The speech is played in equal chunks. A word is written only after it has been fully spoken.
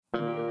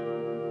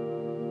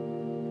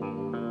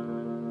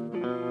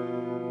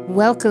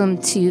Welcome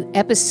to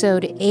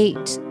episode 8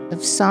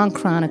 of Song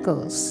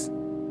Chronicles.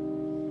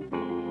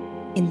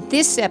 In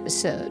this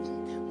episode,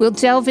 we'll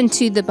delve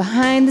into the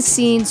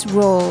behind-the-scenes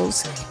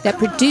roles that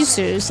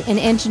producers and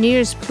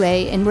engineers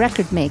play in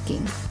record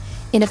making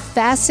in a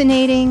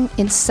fascinating,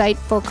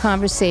 insightful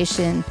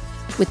conversation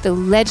with the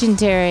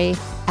legendary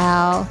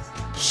Al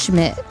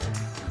Schmitt.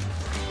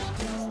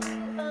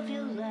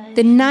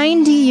 The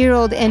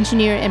 90-year-old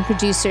engineer and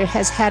producer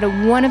has had a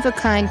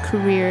one-of-a-kind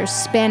career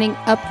spanning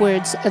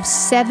upwards of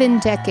 7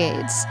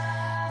 decades,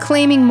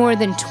 claiming more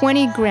than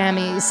 20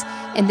 Grammys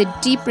and the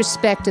deep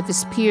respect of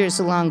his peers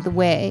along the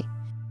way.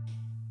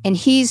 And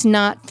he's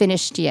not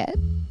finished yet.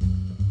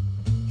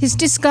 His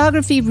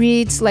discography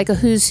reads like a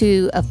who's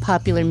who of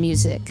popular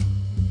music.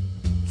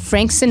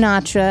 Frank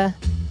Sinatra,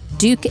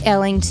 Duke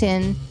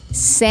Ellington,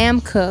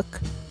 Sam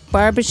Cooke,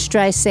 Barbra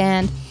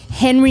Streisand,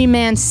 Henry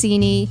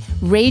Mancini,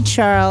 Ray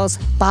Charles,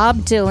 Bob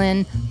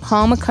Dylan,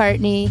 Paul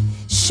McCartney,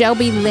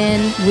 Shelby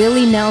Lynne,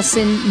 Willie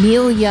Nelson,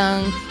 Neil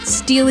Young,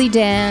 Steely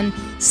Dan,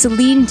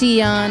 Celine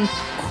Dion,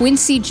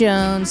 Quincy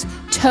Jones,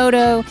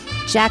 Toto,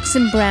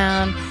 Jackson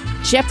Browne,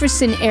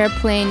 Jefferson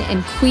Airplane,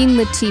 and Queen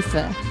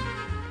Latifah.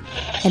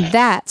 And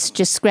that's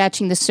just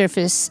scratching the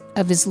surface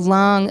of his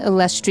long,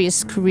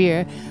 illustrious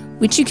career,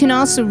 which you can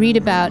also read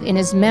about in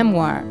his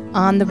memoir,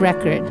 On the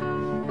Record,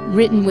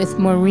 written with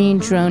Maureen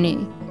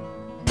Droney.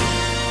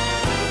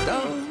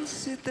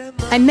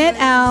 I met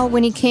Al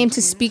when he came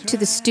to speak to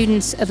the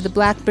students of the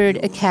Blackbird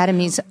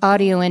Academy's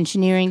audio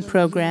engineering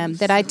program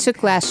that I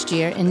took last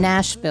year in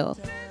Nashville.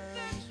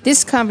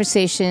 This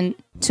conversation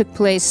took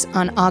place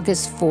on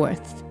August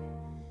 4th.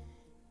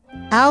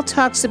 Al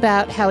talks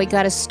about how he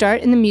got a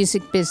start in the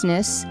music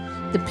business,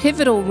 the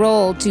pivotal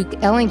role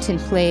Duke Ellington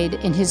played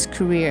in his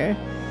career,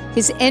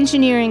 his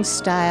engineering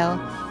style,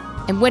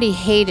 and what he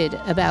hated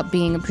about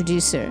being a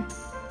producer.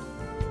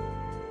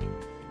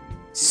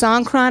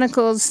 Song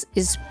Chronicles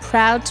is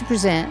proud to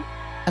present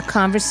a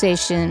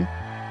conversation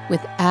with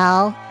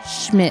Al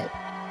Schmitt.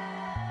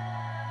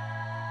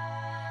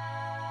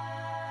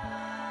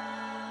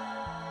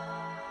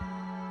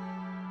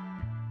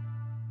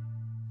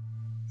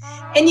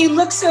 And you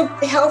look so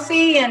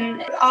healthy,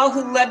 and all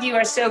who love you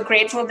are so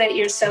grateful that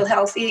you're so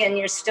healthy and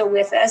you're still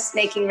with us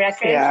making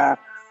records. Yeah.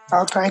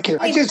 Oh, thank you.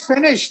 I just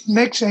finished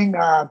mixing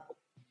a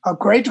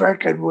great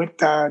record with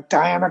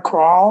Diana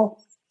Krall.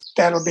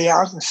 That'll be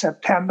out in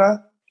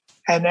September.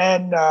 And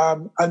then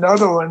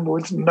another one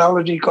with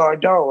Melody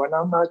Gardot. And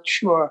I'm not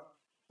sure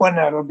when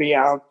that'll be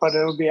out, but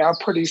it'll be out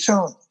pretty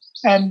soon.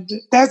 And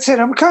that's it.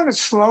 I'm kind of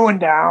slowing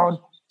down,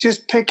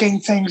 just picking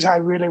things I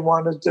really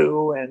want to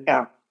do. And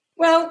yeah.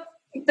 Well,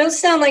 those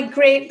sound like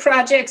great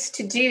projects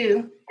to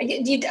do.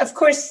 Of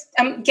course,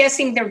 I'm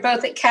guessing they're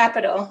both at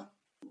Capitol.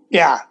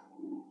 Yeah.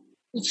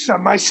 It's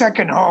my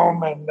second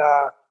home, and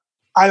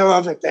I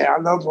love it there. I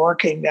love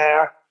working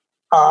there.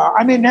 They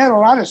have a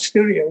lot of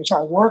studios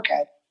I work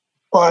at,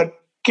 but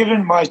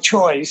given my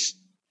choice,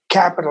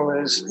 Capitol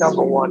is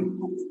number one.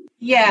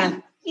 Yeah.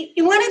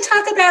 You want to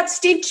talk about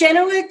Steve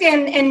Jenowick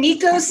and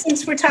Nico,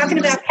 since we're talking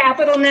about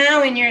Capitol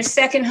now in your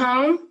second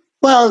home?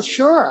 Well,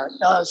 sure.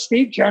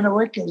 Steve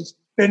Jenowick has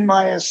been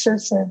my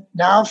assistant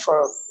now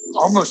for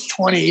almost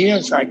 20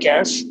 years, I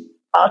guess.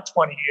 About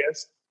 20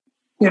 years.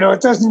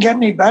 It doesn't get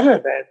any better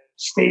than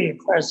Steve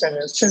as an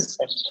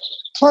assistant.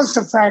 Plus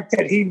the fact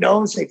that he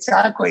knows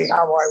exactly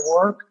how I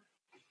work.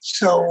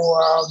 So,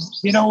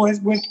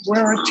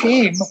 we're a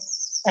team,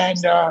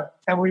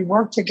 and we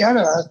work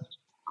together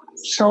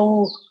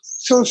so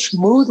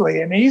smoothly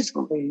and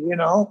easily,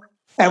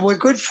 and we're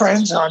good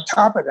friends on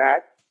top of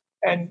that.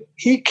 And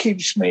he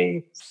keeps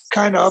me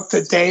kind of up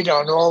to date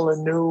on all the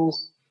new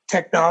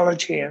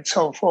technology and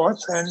so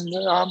forth, and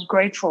I'm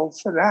grateful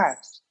for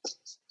that.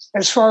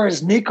 As far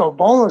as Nico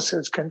Bolas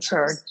is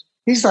concerned,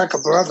 he's like a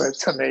brother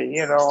to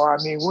me,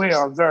 we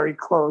are very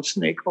close,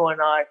 Nico and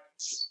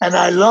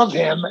I love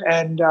him.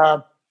 And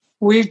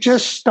we've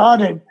just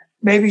started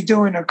maybe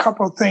doing a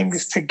couple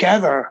things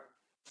together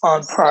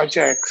on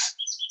projects.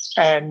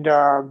 And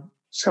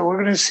so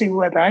we're going to see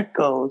where that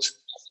goes.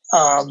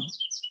 I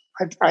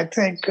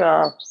think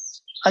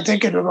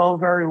it'll go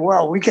very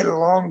well. We get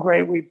along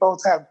great. We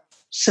both have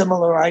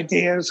similar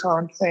ideas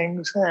on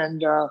things.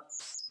 And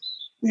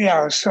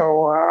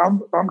so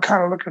I'm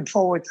kind of looking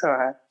forward to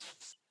that.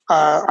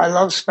 I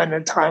love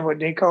spending time with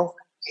Nico.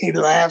 He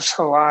laughs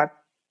a lot.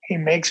 He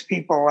makes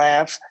people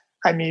laugh.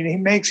 He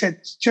makes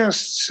it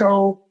just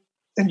so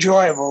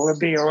enjoyable to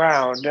be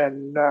around.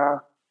 And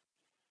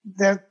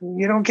that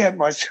you don't get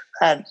much of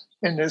that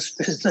in this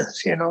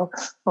business, A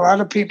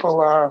lot of people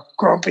are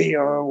grumpy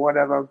or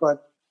whatever,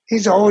 but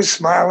he's always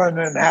smiling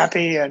and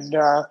happy, and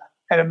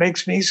it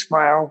makes me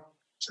smile.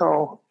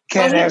 So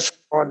can't ask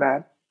for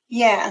that.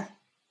 Yeah.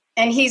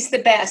 And he's the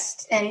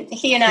best. And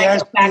he and I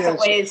go back a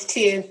ways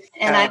too.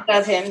 And I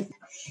love him.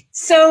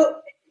 So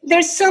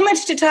there's so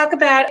much to talk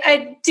about.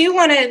 I do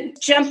want to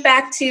jump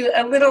back to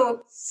a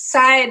little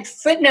side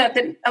footnote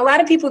that a lot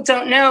of people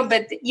don't know,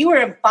 but you were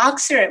a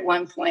boxer at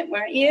one point,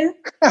 weren't you?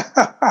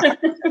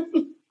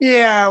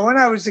 Yeah, when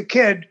I was a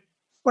kid,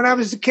 I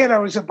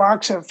was a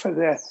boxer for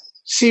the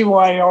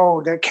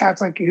CYO, the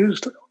Catholic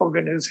Youth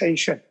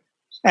Organization.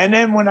 And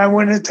then when I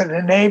went into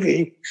the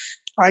Navy,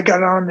 I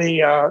got on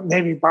the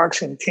Navy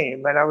boxing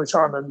team, and I was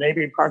on the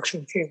Navy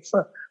boxing team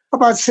for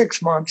about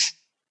 6 months.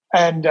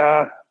 And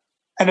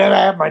then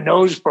I had my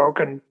nose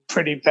broken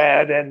pretty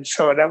bad, and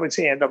so that was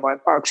the end of my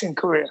boxing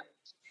career.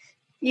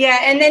 Yeah,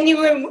 and then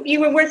you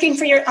were working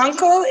for your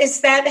uncle.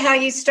 Is that how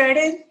you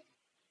started?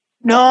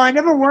 No, I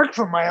never worked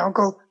for my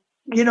uncle.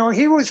 You know,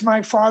 he was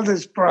my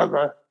father's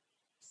brother,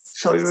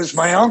 so he was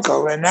my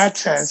uncle in that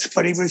sense,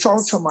 but he was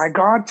also my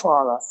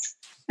godfather.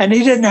 And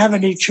he didn't have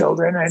any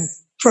children. And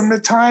from the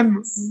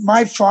time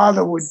my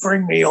father would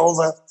bring me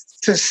over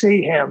to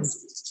see him,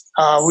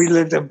 we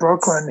lived in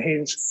Brooklyn.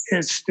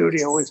 His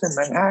studio was in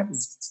Manhattan.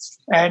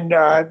 And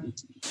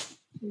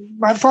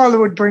my father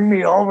would bring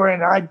me over,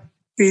 and I'd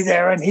be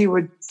there, and he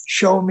would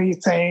show me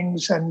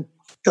things and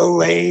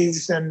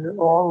delays and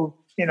all,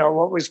 you know,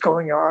 what was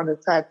going on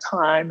at that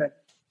time, and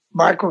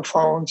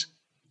microphones.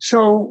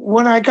 So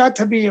when I got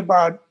to be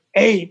about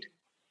 8,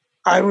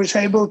 I was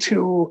able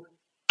to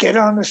get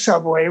on the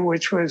subway,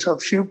 which was a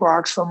few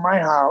blocks from my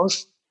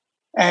house,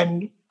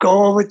 and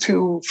go over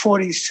to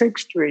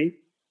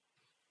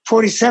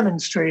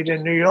 47th Street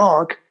in New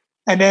York,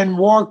 and then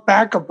walk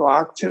back a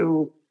block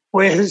to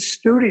where his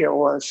studio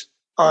was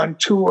on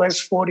 2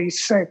 West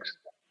 46th.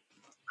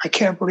 I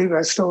can't believe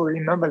I still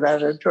remember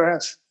that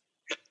address.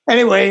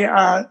 Anyway,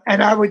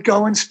 and I would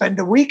go and spend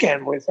the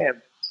weekend with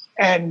him.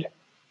 And,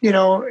 you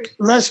know,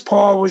 Les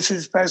Paul was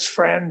his best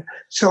friend,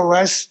 so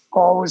Les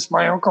Paul was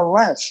my Uncle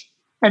Les.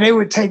 And they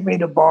would take me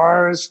to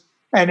bars,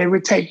 and they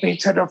would take me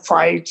to the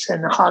fights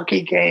and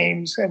hockey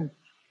games and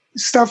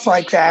stuff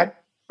like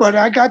that. But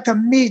I got to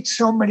meet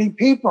so many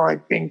people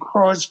like Bing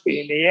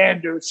Crosby and the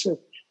Andrews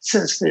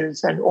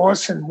sisters and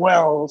Orson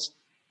Welles.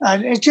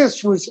 And it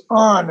just was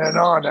on and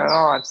on and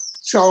on.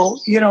 So,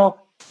 you know,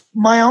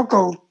 my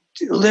uncle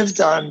lived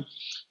on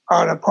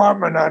an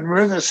apartment on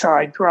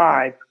Riverside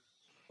Drive,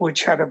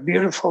 which had a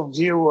beautiful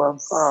view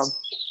of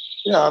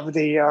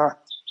the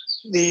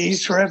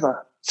East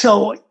River.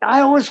 So I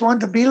always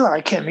wanted to be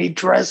like him. He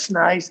dressed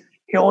nice.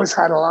 He always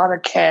had a lot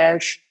of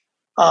cash.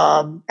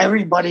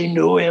 Everybody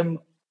knew him.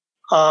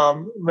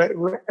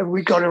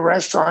 We go to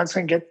restaurants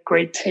and get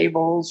great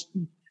tables,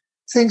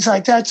 things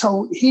like that.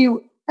 So he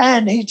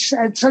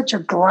had such a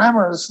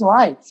glamorous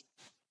life.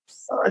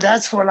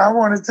 That's what I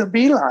wanted to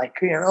be like.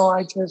 You know,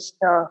 I just,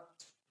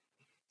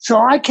 so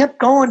I kept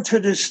going to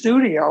the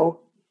studio,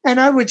 and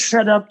I would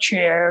set up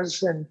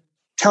chairs and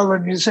tell the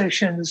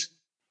musicians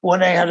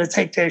when they had to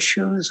take their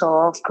shoes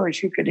off,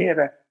 because you could hear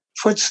the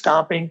foot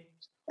stomping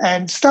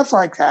and stuff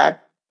like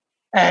that.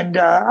 And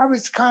I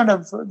was kind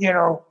of, you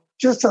know,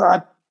 just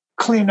a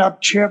clean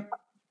up chip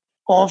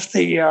off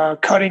the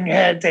cutting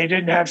head. They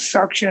didn't have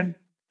suction.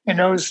 In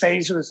those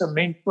days, it was a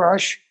mink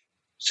brush.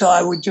 So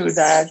I would do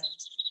that.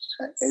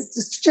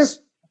 It's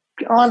just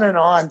on and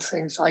on,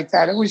 things like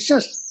that. It was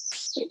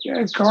just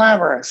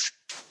glamorous.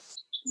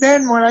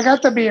 Then when I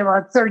got to be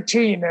about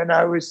 13 and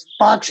I was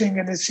boxing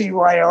in the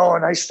CYO,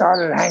 and I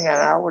started hanging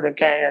out with a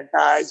gang of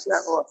guys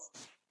that were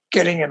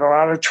getting in a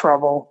lot of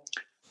trouble.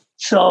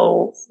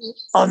 So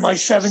on my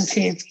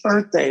 17th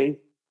birthday,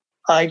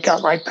 I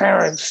got my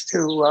parents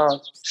to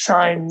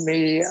sign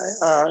me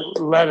a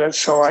letter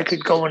so I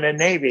could go in the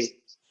Navy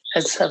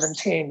at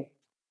 17,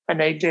 and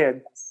they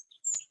did.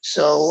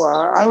 So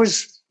I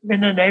was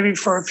in the Navy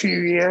for a few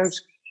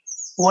years.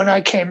 When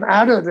I came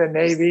out of the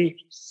Navy,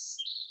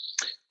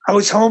 I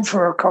was home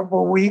for a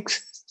couple of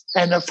weeks,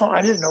 and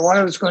I didn't know what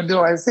I was going to do.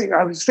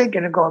 I was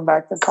thinking of going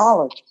back to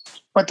college,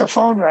 but the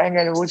phone rang,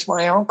 and it was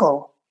my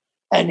uncle.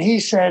 And he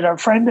said a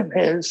friend of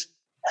his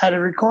had a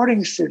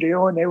recording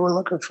studio, and they were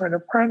looking for an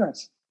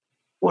apprentice.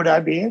 Would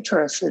I be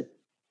interested?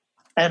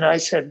 And I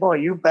said, boy,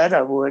 you bet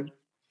I would.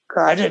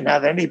 I didn't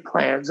have any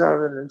plans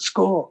other than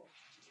school.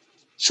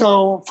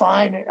 So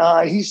fine,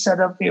 he set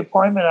up the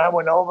appointment. I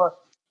went over.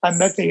 I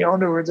met the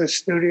owner of the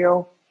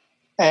studio,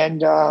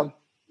 and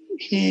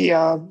he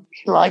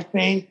liked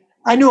me.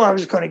 I knew I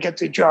was going to get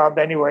the job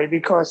anyway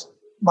because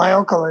my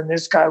uncle and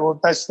this guy were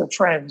best of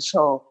friends.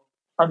 So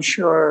I'm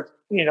sure,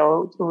 you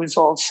know, it was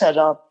all set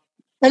up.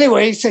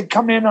 Anyway, he said,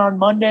 come in on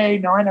Monday,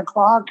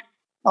 9:00.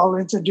 I'll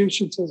introduce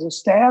you to the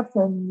staff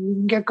and you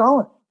can get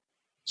going.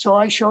 So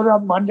I showed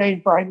up Monday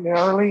bright and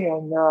early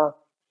and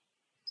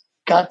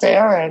got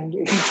there, and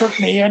he took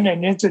me in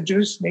and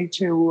introduced me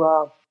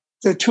to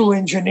the 2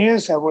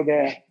 engineers that were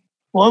there.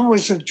 One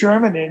was a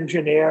German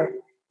engineer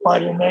by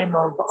the name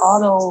of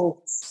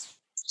Otto.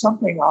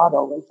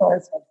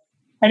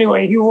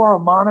 Anyway, he wore a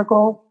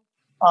monocle.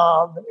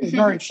 It was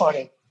very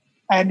funny.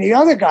 And the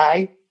other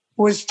guy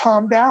was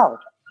Tommy Dowd.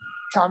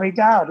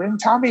 And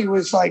Tommy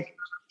was like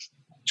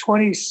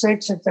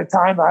 26 at the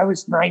time. I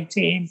was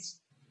 19.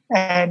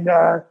 And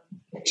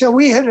so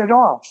we hit it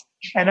off.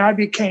 And I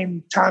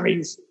became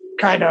Tommy's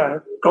kind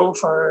of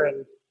gopher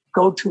and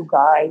go-to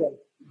guy. And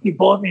he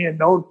bought me a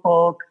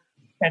notebook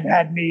and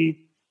had me,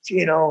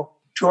 you know,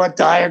 draw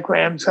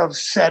diagrams of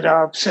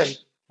setups and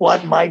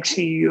what mics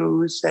he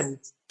used. And,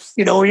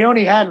 you know, we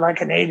only had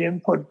like an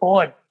 8-input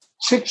board,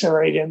 6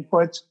 or 8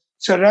 inputs.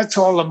 So that's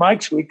all the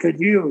mics we could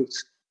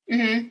use.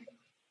 Mm-hmm.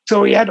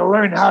 So we had to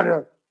learn how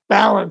to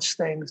balance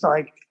things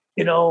like,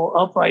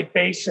 upright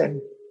bass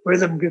and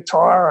rhythm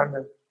guitar on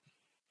the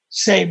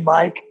same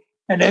mic.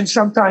 And then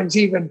sometimes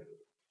even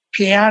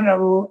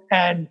piano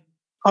and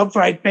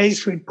upright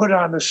bass we'd put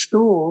on a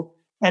stool,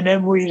 and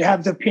then we'd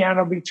have the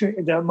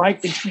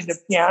mic between the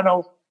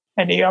piano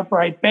and the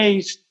upright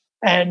bass,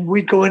 and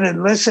we'd go in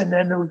and listen,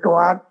 and we'd go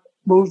out,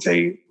 move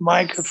the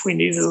mic if we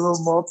needed a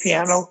little more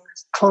piano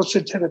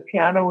closer to the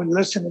piano, and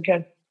listen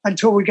again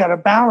until we got a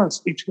balance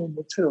between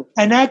the two.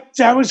 And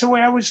that was the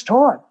way I was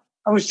taught.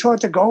 I was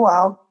taught to go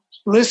out,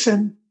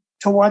 listen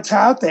to what's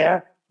out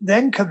there,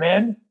 then come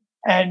in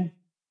and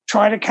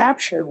try to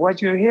capture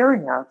what you're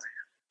hearing out there.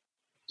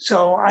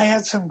 So I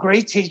had some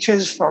great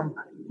teachers from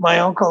my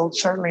uncle,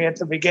 certainly at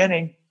the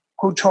beginning,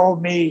 who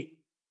told me,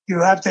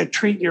 you have to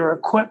treat your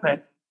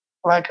equipment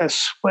like a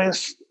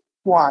Swiss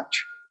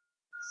watch.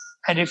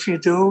 And if you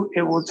do,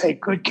 it will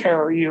take good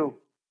care of you.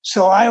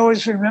 So I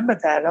always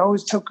remembered that. I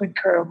always took good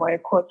care of my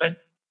equipment.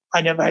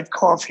 I never had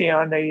coffee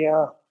on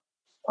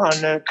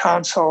the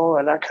console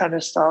and that kind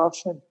of stuff.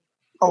 And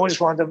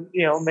always wanted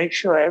to, make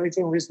sure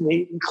everything was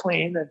neat and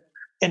clean and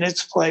in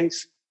its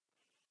place.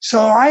 So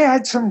I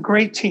had some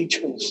great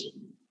teachers,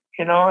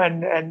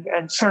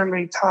 and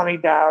certainly Tommy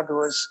Dowd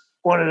was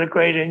one of the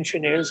great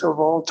engineers of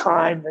all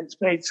time. He's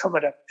made some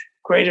of the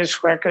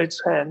greatest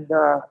records,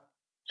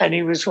 and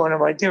he was one of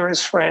my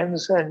dearest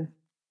friends. And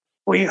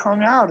we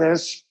hung out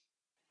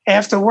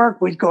after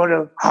work, we'd go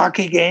to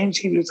hockey games.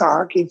 He was a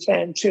hockey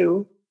fan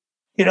too,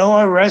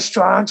 or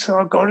restaurants,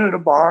 or go to the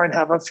bar and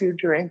have a few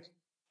drinks.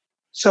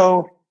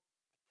 So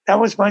that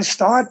was my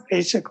start,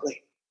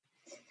 basically.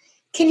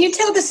 Can you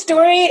tell the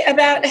story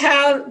about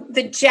how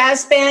the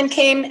jazz band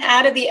came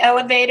out of the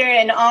elevator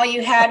and all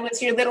you had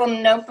was your little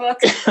notebook?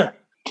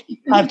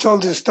 I've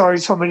told this story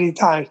so many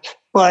times,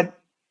 but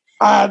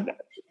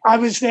I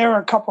was there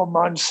a couple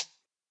months,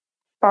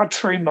 about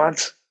 3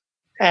 months,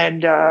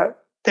 and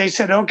they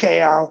said,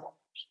 okay, Al,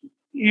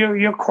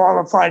 you're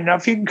qualified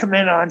enough. You can come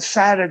in on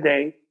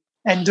Saturday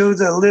and do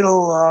the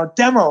little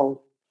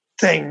demo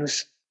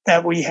things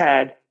that we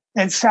had.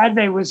 And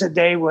Saturday was a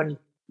day when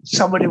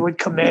somebody would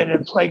come in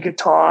and play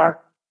guitar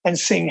and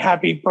sing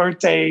happy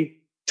birthday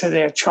to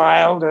their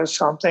child or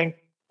something.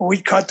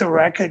 We'd cut the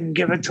record and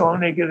give it to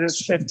them. They'd give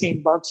us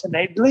 $15 and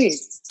they'd leave.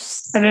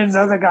 And then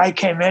another guy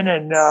came in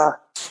and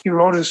he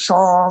wrote a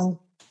song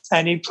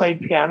and he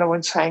played piano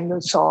and sang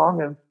the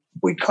song, and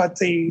we cut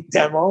the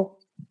demo.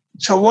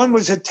 So one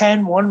was at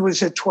 10, one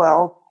was at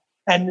 12.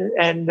 And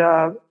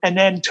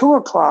then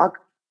 2:00,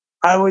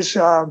 I was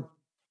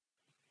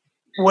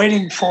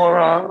waiting for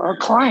a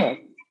client.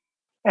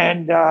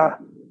 And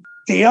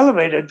the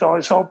elevator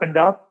doors opened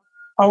up.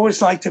 I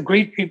always like to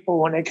greet people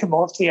when they come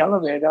off the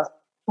elevator.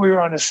 We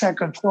were on the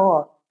second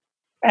floor.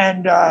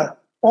 And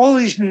all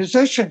these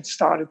musicians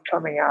started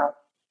coming out.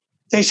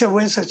 They said,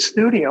 where's the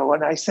studio?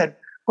 And I said,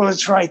 well,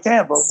 it's right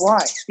there, but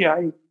why?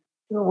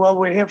 Well,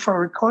 we're here for a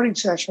recording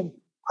session.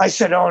 I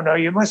said, oh, no,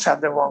 you must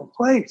have the wrong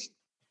place.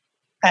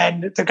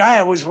 And the guy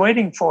I was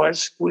waiting for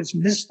was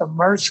Mr.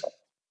 Mercer.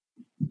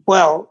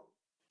 Well,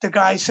 the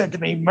guy said to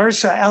me,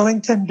 Mercer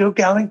Ellington, Duke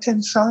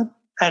Ellington's son?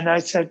 And I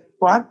said,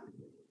 what?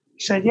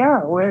 He said,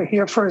 yeah, we're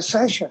here for a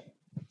session.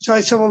 So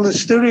I said, well, the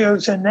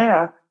studio's in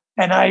there.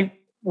 And I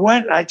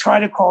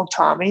tried to call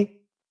Tommy.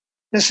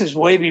 This is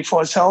way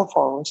before cell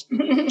phones.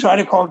 Tried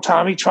to call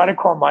Tommy, tried to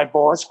call my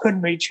boss,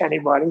 couldn't reach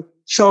anybody.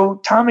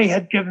 So Tommy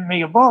had given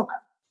me a book.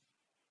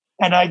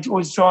 And I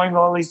was drawing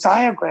all these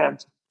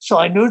diagrams. So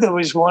I knew there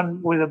was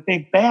one with a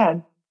big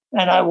band.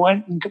 And I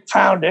went and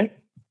found it.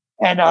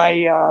 And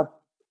I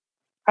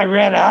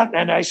ran out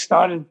and I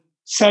started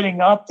setting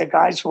up. The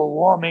guys were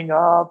warming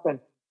up and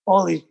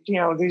all these,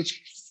 these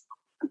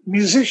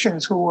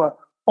musicians who were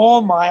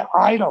all my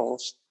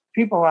idols,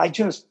 people I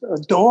just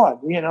adored,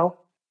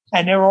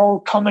 and they're all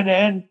coming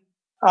in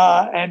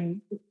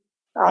and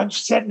I'm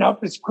setting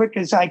up as quick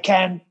as I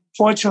can.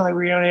 Fortunately,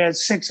 we only had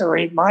 6 or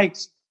 8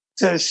 mics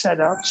to set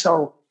up.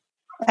 So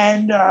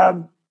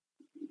I'm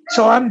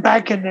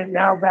back in it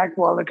now, back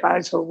while the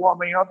guys are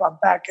warming up. I'm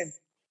back in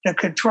the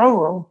control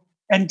room.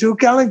 And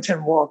Duke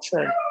Ellington walks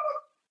in.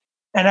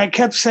 And I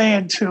kept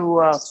saying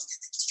to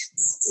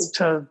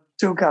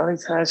Duke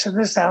Ellington, I said,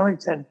 Mr.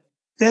 Ellington,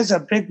 there's a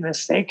big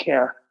mistake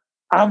here.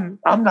 I'm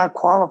not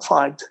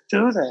qualified to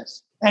do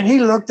this. And he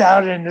looked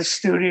out in the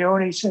studio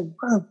and he said,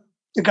 well,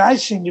 the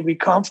guys seem to be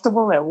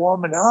comfortable. They're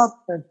warming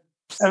up and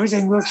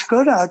everything looks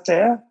good out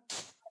there.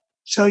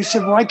 So he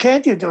said, why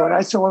can't you do it?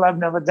 I said, well, I've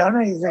never done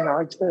anything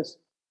like this.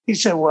 He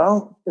said,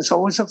 well, there's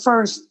always a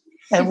first.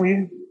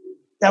 And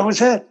that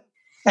was it.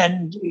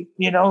 And,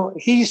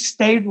 he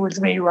stayed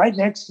with me right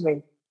next to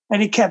me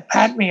and he kept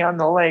patting me on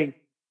the leg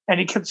and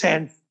he kept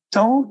saying,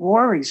 don't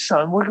worry,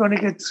 son, we're going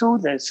to get through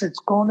this. It's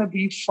going to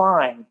be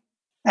fine.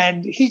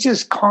 And he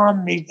just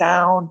calmed me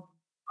down.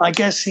 I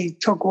guess he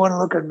took one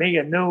look at me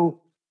and knew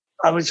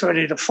I was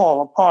ready to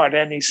fall apart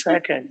any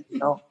second,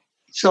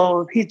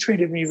 So he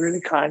treated me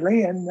really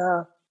kindly and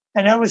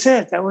that was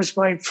it. That was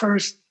my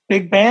first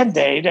big band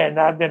date,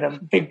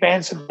 and big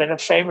bands have been a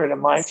favorite of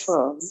mine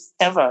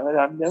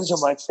forever. Those are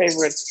my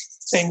favorite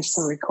things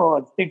to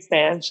record: big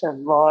bands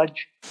and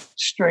large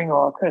string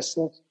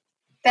orchestras.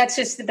 That's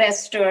just the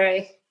best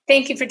story.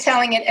 Thank you for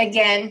telling it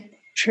again.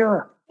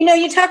 Sure.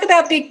 You talk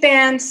about big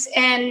bands,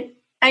 and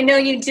I know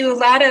you do a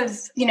lot of,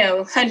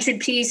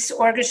 100-piece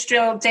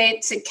orchestral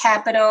dates at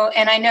Capitol,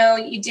 and I know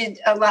you did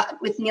a lot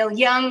with Neil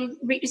Young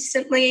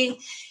recently,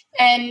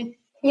 and,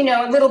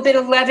 a little bit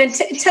of Levin.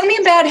 Tell me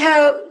about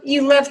how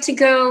you love to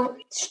go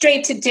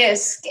straight to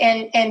disc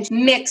and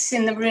mix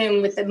in the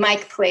room with the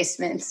mic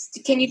placements.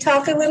 Can you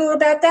talk a little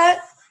about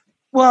that?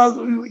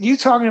 Well, you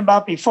talking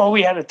about before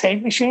we had a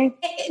tape machine?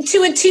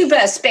 To a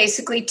two-bus,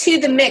 basically, to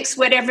the mix,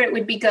 whatever it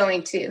would be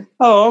going to.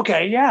 Oh,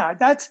 okay, yeah.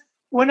 That's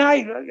when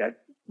I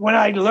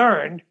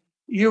learned,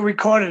 you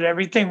recorded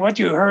everything. What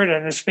you heard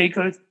in the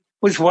speakers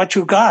was what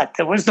you got.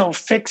 There was no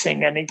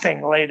fixing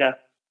anything later.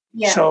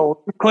 Yeah.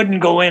 So you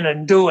couldn't go in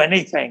and do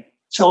anything.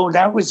 So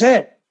that was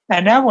it.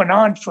 And that went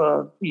on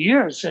for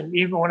years. And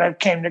even when I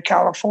came to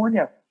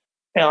California,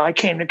 I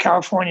came to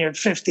California at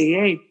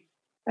 58.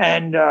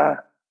 And,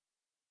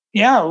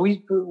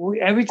 we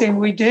everything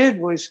we did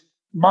was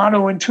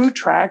mono and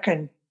 2-track.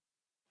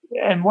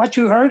 And what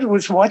you heard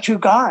was what you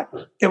got.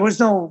 There was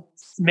no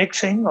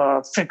mixing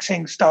or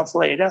fixing stuff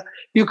later.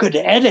 You could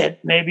edit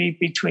maybe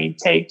between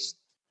takes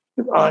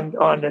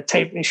on the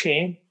tape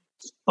machine,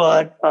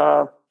 but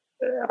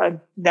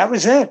that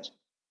was it.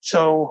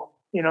 So,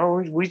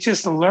 we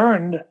just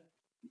learned.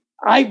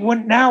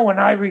 When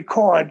I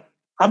record,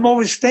 I'm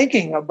always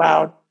thinking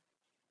about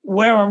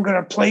where I'm going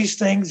to place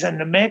things in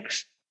the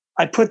mix.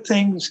 I put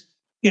things,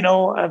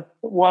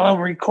 while I'm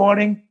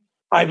recording.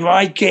 I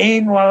ride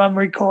gain while I'm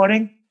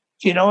recording.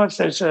 If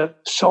there's a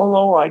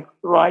solo, I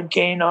ride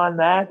gain on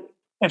that.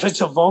 If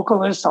it's a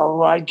vocalist, I'll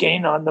ride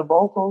gain on the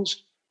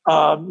vocals.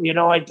 We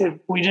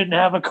didn't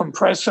have a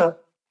compressor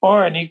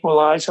or an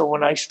equalizer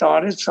when I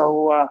started,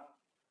 so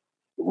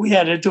we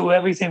had to do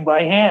everything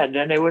by hand,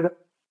 and they were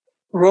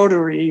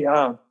rotary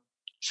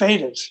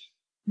faders.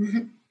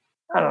 Mm-hmm.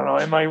 I don't know.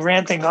 Am I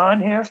ranting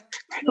on here?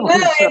 No,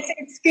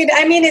 it's good.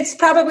 I mean, it's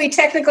probably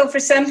technical for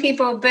some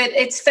people, but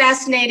it's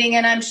fascinating,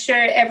 and I'm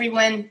sure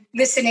everyone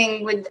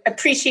listening would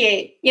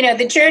appreciate,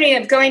 the journey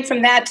of going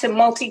from that to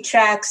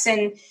multi-tracks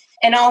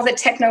and all the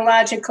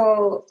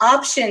technological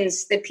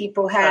options that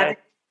people have. Right.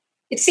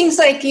 It seems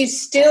like you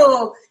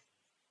still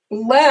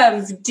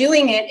love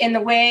doing it in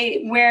the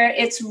way where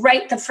it's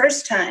right the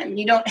first time.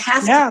 You don't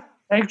have to. Yeah,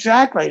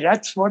 exactly.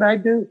 That's what I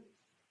do.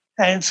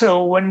 And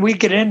so when we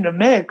get into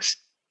mix,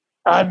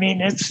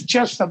 it's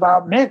just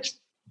about mixed.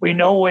 We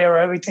know where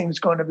everything's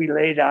going to be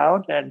laid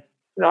out. And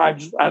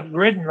I've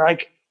written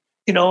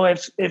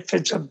if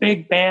it's a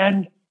big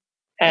band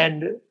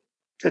and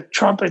the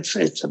trumpets,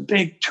 it's a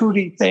big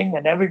tooty thing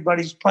and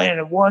everybody's playing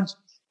at once.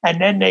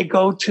 And then they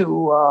go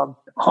to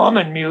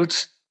Harmon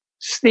mutes.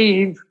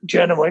 Steve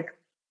Genowick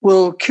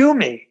will cue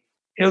me.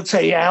 He'll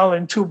say, Al,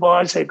 in 2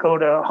 bars, they go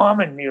to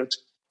Harmon mutes.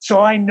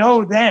 So I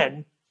know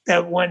then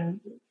that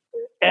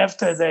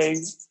after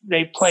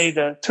they play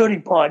the tutti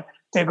part,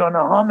 they're going to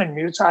Harmon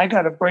mutes. I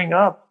got to bring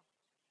up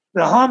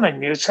the Harmon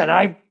mutes, and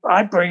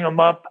I bring them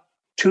up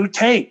to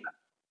tape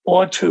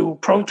or to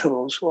Pro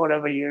Tools,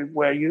 whatever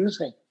we're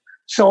using.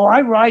 So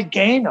I ride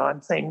gain on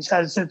things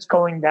as it's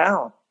going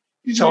down.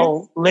 Mm-hmm.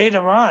 So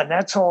later on,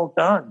 that's all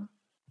done.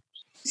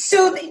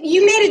 So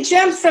you made a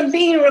jump from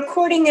being a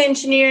recording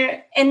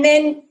engineer, and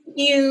then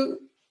you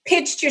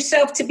pitched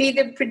yourself to be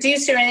the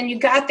producer, and then you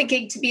got the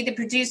gig to be the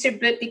producer,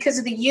 but because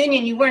of the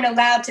union, you weren't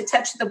allowed to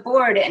touch the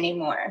board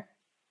anymore.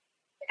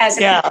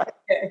 Producer.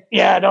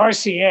 Yeah, at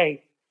RCA,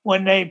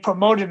 when they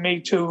promoted me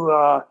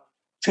to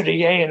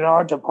the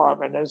A&R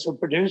department as a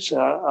producer,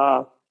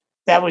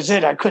 that was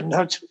it. I couldn't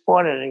touch the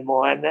board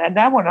anymore, and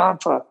that went on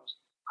for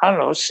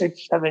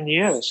 6-7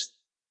 years,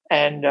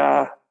 and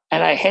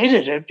I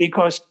hated it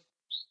because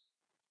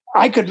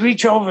I could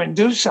reach over and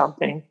do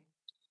something,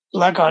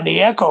 like on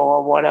the Echo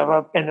or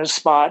whatever, in a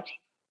spot,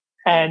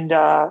 and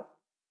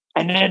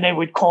then they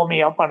would call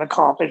me up on the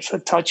carpet for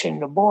touching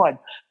the board.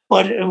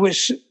 But it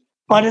was,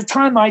 by the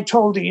time I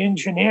told the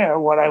engineer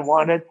what I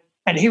wanted,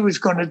 and he was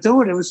going to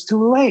do it, it was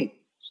too late.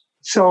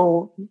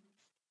 So,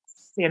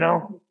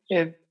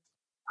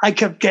 I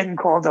kept getting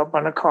called up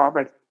on the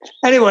carpet.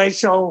 Anyway,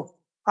 so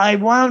I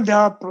wound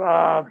up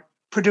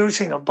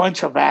producing a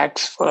bunch of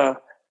acts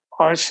for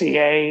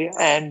RCA,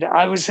 and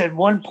I was at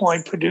one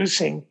point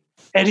producing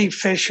Eddie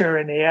Fisher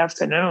in the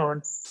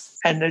afternoon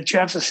and the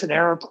Jefferson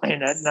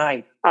Airplane at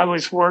night. I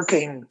was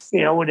working,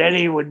 with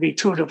Eddie would be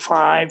 2 to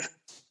 5,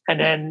 and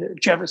then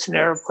Jefferson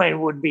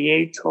Airplane would be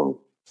 8 till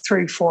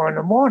 3, 4 in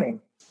the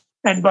morning.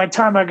 And by the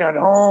time I got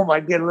home,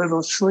 I'd get a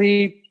little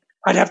sleep.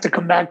 I'd have to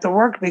come back to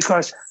work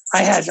because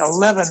I had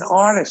 11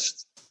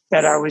 artists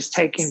that I was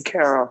taking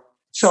care of.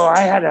 So I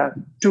had to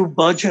do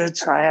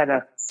budgets. I had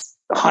to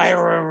hire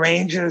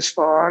arrangers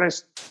for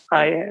artists.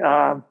 I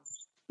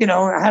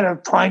had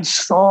to find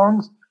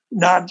songs.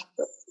 Not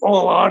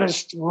all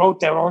artists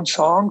wrote their own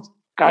songs.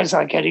 Guys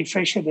like Eddie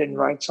Fisher didn't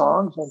write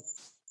songs.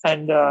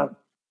 And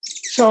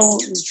So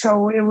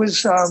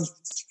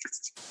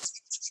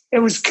it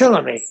was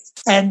killing me.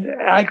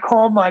 And I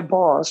called my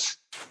boss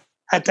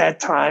at that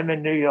time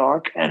in New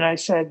York, and I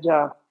said,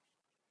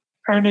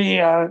 Ernie,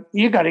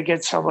 you got to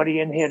get somebody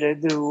in here to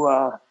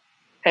do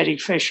Eddie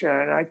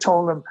Fisher. And I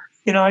told him,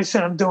 I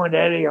said, I'm doing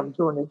Eddie. I'm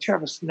doing the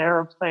Jefferson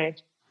Airplane.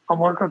 I'm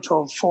working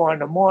till 4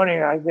 a.m.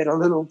 I get a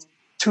little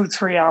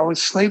 2-3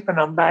 hours sleep, and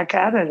I'm back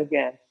at it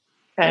again.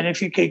 And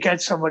if you could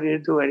get somebody to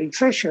do Eddie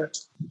Fisher,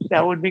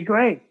 that would be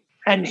great.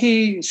 And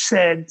he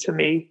said to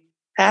me,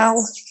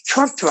 Al,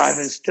 truck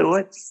drivers do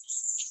it.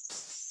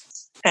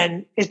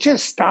 And it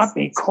just stopped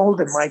me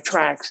cold in my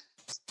tracks.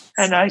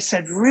 And I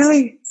said,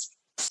 really?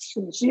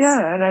 She says,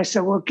 yeah. And I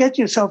said, well, get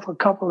yourself a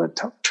couple of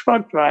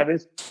truck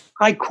drivers.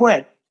 I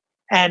quit.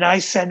 And I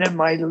sent him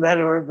my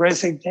letter of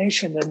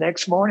resignation the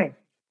next morning.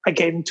 I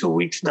gave him 2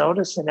 weeks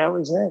notice, and that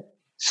was it.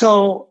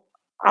 So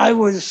I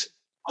was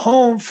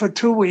home for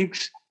 2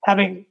 weeks,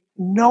 having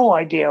no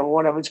idea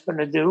what I was going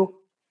to do.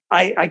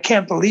 I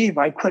can't believe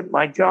I quit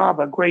my job,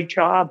 a great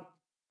job.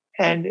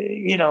 And,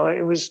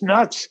 it was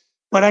nuts.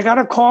 But I got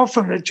a call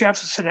from the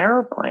Jefferson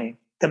Airplane,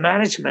 the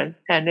management,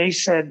 and they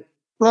said,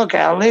 look,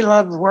 Al, they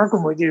love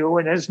working with you,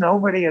 and there's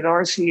nobody at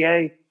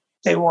RCA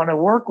they want to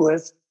work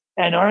with.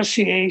 And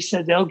RCA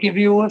said they'll give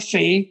you a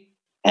fee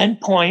and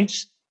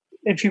points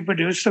if you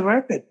produce the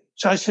record.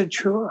 So I said,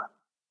 sure.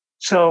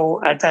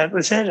 So that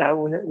was it. I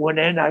went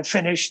in, I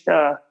finished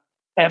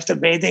After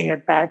Bathing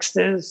at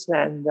Baxter's,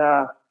 and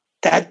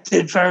that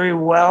did very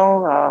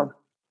well.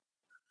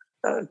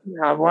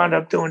 I wound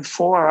up doing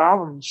 4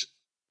 albums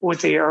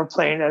with the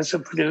Airplane as a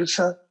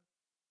producer.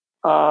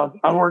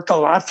 I worked a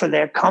lot for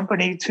their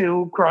company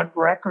too, Grunt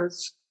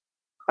Records.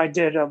 I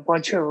did a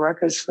bunch of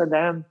records for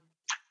them.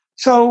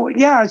 So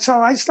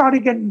I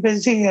started getting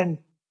busy, and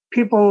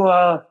people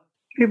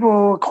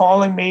were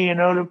calling me,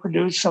 to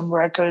produce some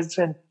records,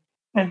 and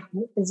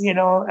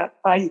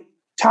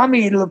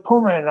Tommy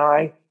LaPuma and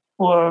I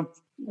were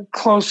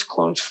close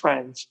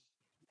friends,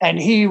 and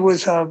he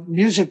was a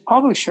music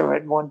publisher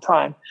at one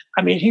time.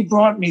 I mean, he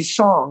brought me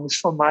songs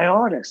for my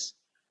artists,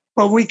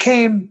 but we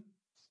became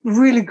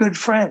really good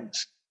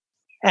friends,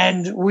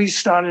 and we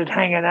started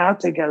hanging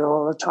out together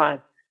all the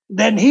time.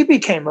 Then he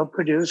became a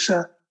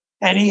producer,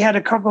 and he had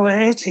a couple of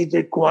hits. He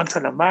did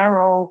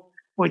Guantanamero,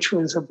 which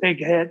was a big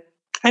hit.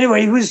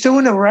 Anyway, he was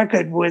doing a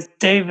record with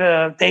Dave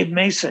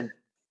Mason,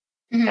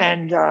 mm-hmm.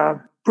 and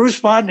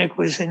Bruce Bodnick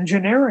was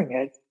engineering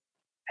it.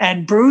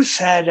 And Bruce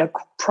had a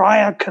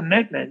prior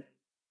commitment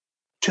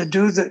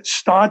to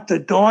start the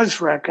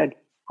Doors record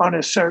on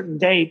a certain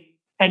date,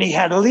 and he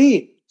had to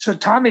leave. So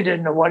Tommy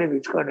didn't know what he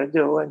was going to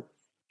do, and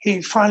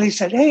he finally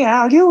said, "Hey,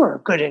 Al, you were a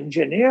good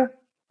engineer.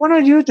 Why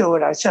don't you do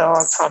it?" I said,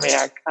 "Oh, Tommy,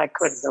 I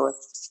couldn't do it."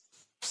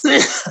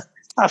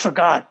 I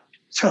forgot.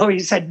 So he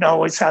said,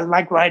 "No, it's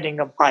like riding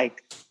a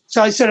bike."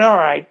 So I said, "All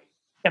right,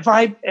 if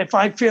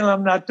I feel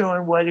I'm not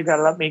doing well, you got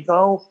to let me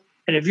go.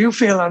 And if you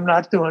feel I'm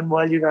not doing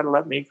well, you got to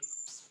let me go."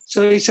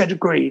 So he said,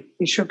 agreed.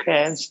 He shook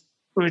hands.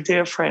 We were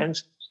dear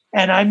friends.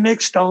 And I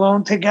mixed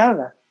Alone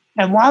Together.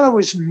 And while I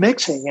was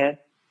mixing it,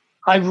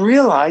 I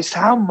realized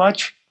how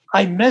much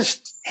I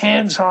missed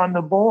hands on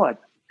the board.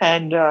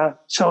 And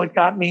so it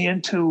got me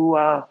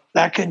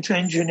back into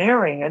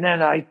engineering. And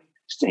then I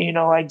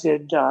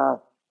did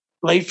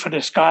Late for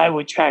the Sky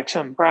with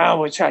Jackson Browne,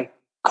 which I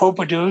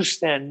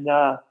co-produced and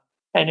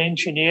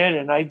engineered.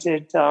 And I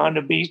did On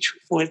the Beach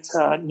with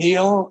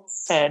Neil,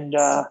 and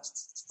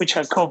which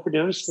I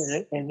co-produced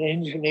and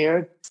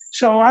engineered.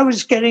 So I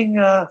was getting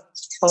a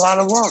lot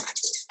of work.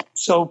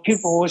 So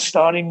people were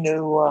starting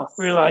to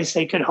realize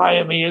they could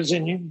hire me as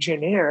an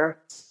engineer.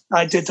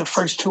 I did the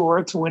first 2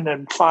 Earth, Wind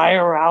and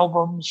Fire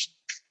albums.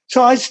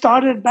 So I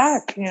started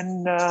back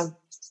in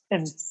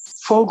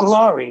full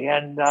glory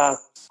and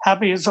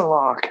happy as a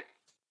lark.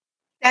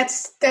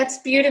 That's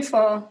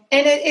beautiful.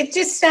 And it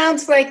just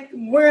sounds like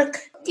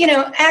work.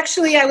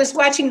 Actually, I was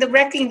watching the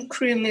Wrecking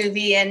Crew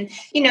movie, and,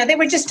 they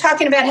were just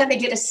talking about how they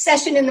did a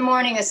session in the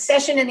morning, a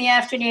session in the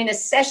afternoon, a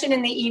session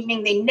in the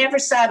evening. They never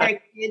saw their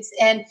kids.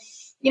 And,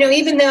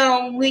 even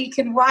though we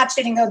could watch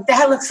it and go,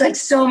 that looks like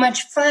so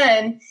much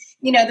fun,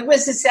 there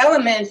was this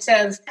element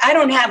of, I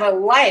don't have a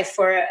life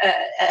or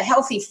a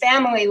healthy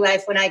family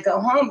life when I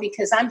go home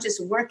because I'm just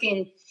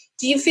working.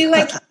 Do you feel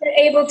like you're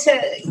able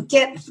to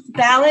get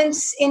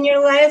balance in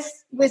your life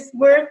with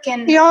work?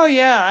 Oh,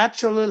 yeah,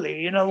 absolutely.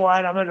 You know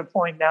what? I'm at a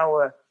point now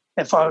where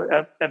if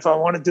I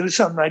want to do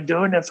something, I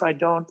do, and if I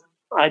don't,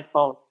 I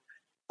don't.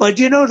 But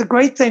the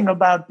great thing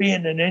about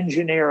being an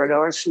engineer at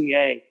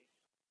RCA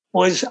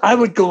was I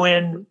would go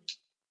in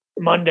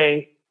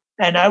Monday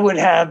and I would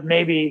have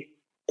maybe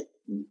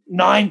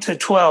 9 to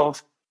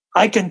 12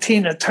 Ike and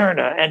Tina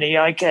Turner and the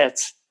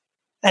Ikettes,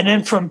 and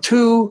then from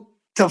 2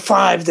 to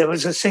 5, there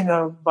was a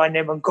singer by the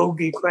name of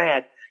Gogi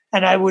Grant,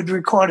 and I would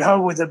record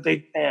her with a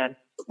big band.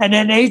 And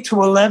then 8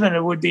 to 11,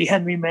 it would be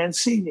Henry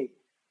Mancini.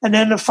 And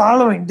then the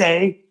following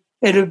day,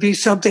 it would be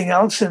something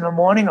else in the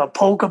morning, a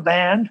polka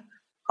band.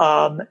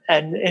 And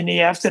in the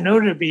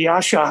afternoon, it would be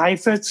Jascha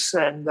Heifetz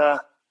and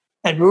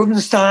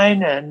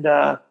Rubenstein. And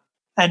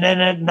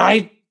then at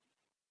night,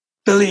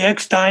 Billy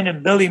Eckstein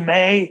and Billy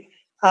May.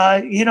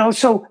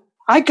 So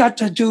I got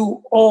to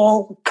do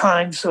all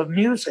kinds of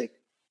music.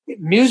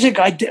 Music,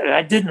 I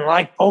didn't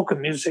like polka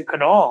music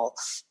at all,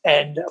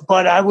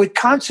 but I would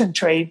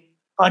concentrate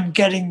on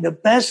getting the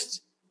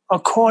best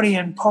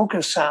accordion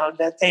polka sound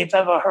that they've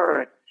ever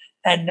heard,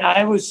 and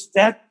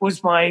that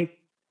was my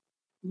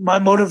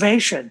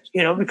motivation,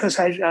 because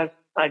I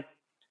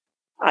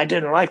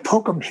didn't like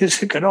polka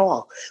music at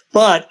all,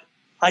 but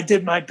I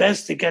did my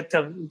best to get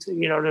them, to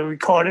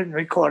record it and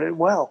record it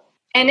well.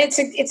 And it's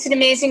an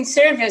amazing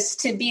service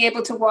to be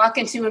able to walk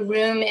into a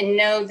room and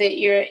know that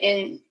you're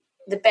in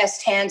the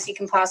best hands you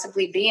can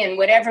possibly be in,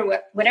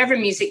 whatever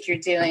music you're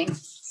doing.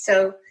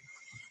 So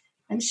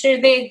I'm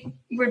sure they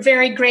were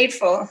very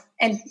grateful,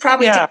 and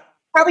probably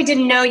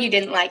didn't know you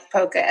didn't like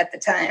polka at the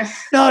time.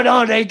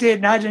 No, they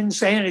didn't. I didn't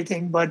say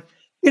anything, but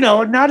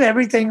not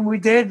everything we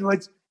did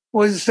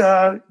was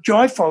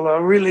joyful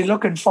or really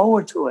looking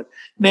forward to it.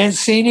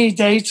 Mancini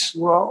dates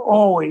were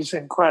always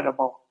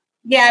incredible.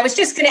 Yeah, I was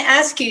just going to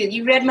ask you.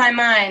 You read my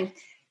mind.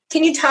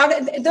 Can you talk?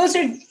 Those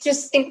are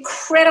just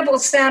incredible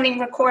sounding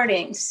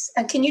recordings.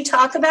 Can you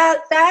talk about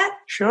that?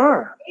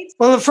 Sure.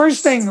 Well, the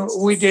first thing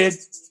we did,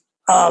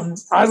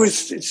 I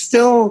was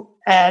still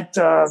at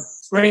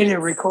Radio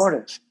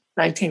Recorders,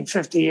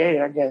 1958,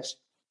 I guess.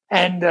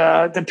 And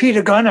the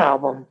Peter Gunn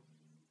album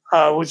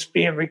was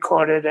being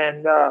recorded,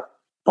 and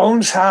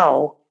Bones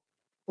Howe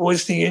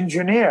was the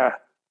engineer.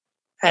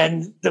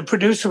 And the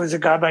producer was a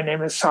guy by the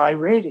name of Cy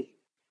Rady.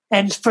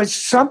 And for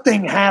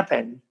something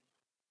happened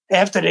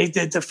after they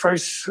did the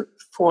first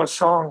 4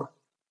 songs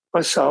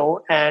or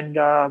so, and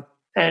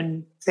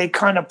they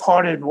kind of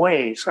parted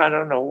ways. I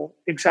don't know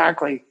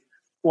exactly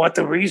what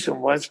the reason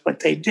was, but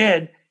they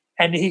did.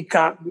 And he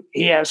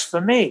asked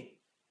for me.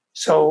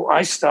 So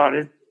I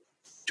started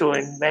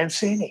doing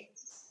Mancini.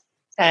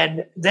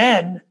 And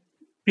then,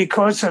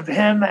 because of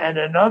him and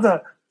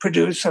another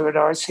producer at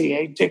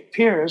RCA, Dick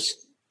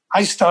Pierce,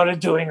 I started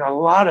doing a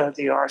lot of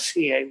the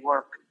RCA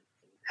work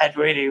at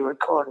Radio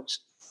Recorders.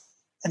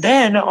 And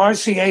then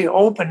RCA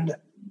opened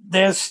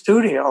their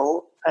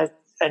studio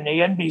in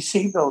the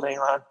NBC building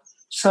on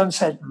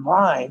Sunset and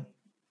Vine,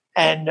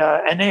 and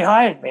they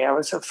hired me. I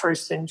was the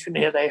first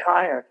engineer they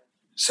hired.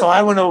 So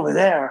I went over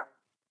there,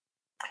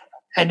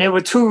 and there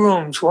were 2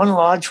 rooms, one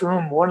large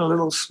room, one a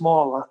little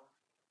smaller,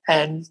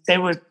 and they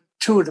were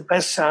 2 of the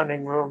best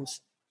sounding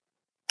rooms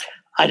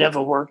I'd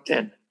ever worked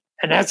in.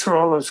 And that's where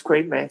all those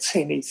great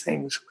Mancini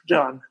things were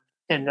done,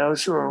 in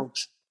those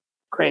rooms.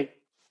 Great.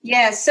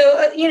 Yeah, so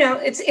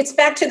it's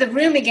back to the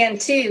room again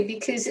too,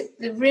 because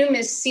the room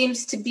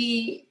seems to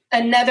be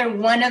another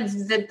one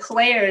of the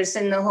players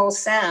in the whole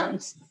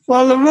sound.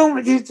 Well, the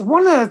room,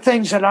 one of the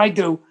things that I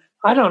do,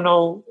 I don't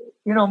know,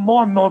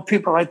 more and more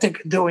people I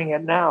think are doing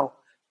it now,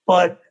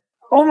 but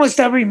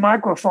almost every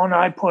microphone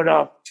I put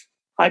up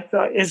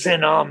is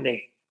in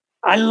Omni.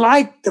 I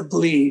like the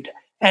bleed,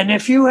 and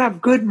if you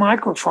have good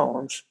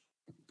microphones,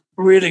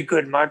 really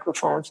good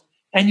microphones,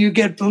 and you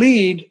get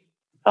bleed,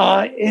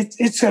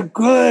 it's a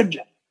good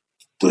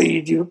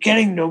bleed. You're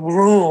getting the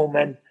room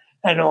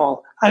and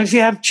all. If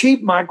you have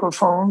cheap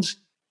microphones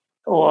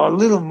or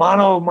little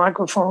mono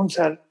microphones,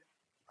 that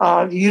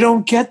you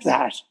don't get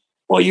that,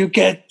 or you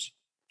get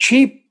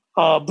cheap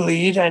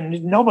bleed,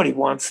 and nobody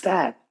wants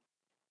that.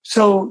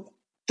 So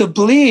the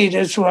bleed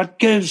is what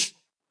gives,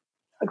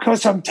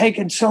 because I'm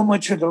taking so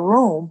much of the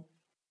room,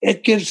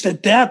 it gives the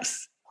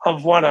depth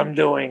of what I'm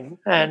doing.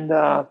 And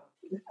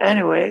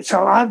anyway,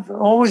 so I've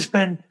always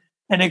been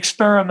an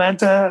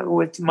experimenter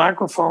with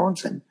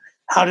microphones and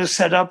how to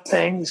set up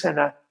things. And,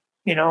 I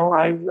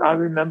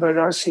remember at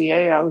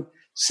RCA, I would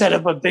set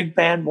up a big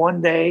band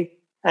one day,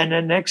 and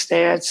the next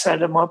day I'd set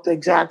them up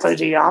exactly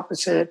the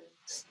opposite.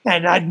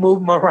 And I'd move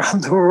them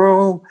around the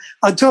room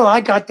until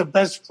I got the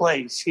best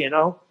place,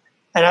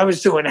 And I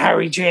was doing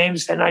Harry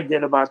James, and I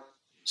did about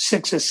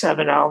 6 or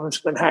 7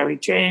 albums with Harry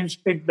James,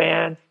 big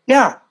band.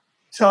 Yeah.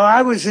 So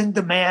I was in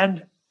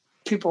demand.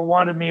 People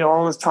wanted me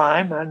all the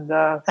time, and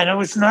it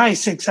was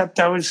nice, except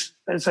I was,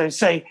 as I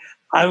say,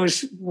 I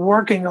was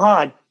working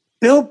hard.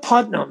 Bill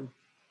Putnam,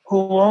 who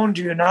owned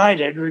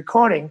United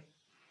Recording,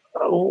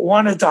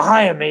 wanted to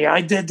hire me.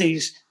 I did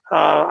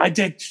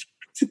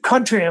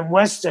country and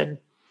western,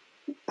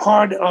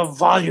 part of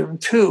Volume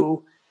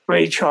 2,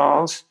 Ray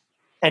Charles,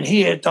 and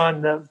he had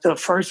done the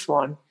first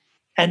one.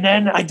 And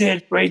then I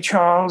did Ray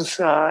Charles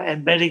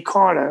and Betty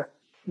Carter,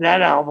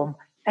 that album.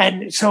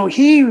 And so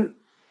he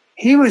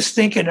was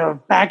thinking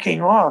of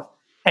backing off,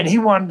 and he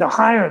wanted to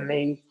hire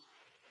me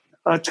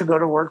to go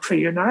to work for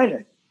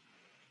United.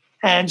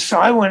 And so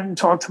I went and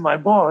talked to my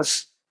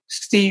boss,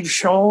 Steve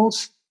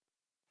Scholes.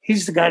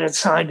 He's the guy that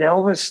signed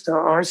Elvis to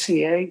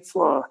RCA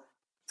for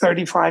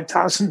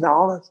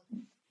 $35,000.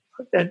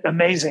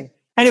 Amazing.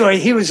 Anyway,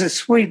 he was a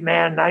sweet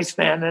man, nice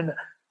man. And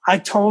I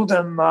told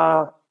him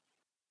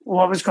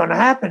what was going to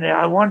happen.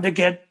 I wanted to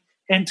get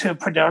into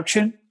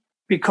production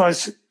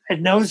because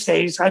in those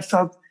days I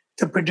felt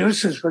the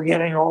producers were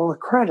getting all the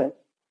credit.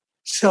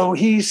 So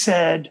he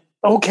said,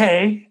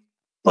 okay,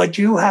 but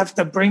you have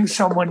to bring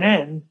someone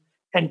in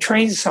and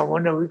train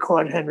someone to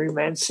record Henry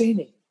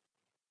Mancini.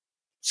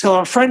 So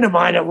a friend of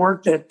mine that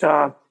worked at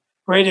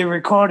Radio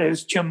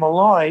Recorders, Jim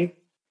Malloy,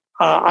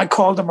 I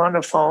called him on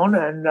the phone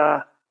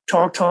and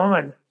talked to him,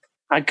 and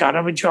I got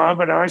him a job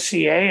at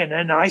RCA, and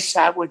then I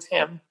sat with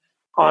him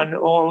on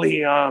all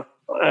the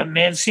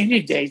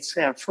Mancini dates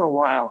there for a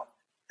while.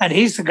 And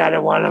he's the guy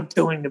that wound up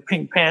doing the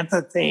Pink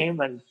Panther theme.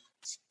 And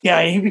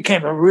yeah, he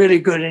became a really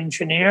good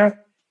engineer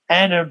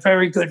and a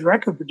very good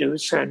record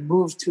producer, and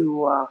moved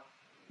to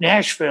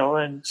Nashville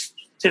and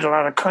did a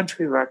lot of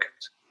country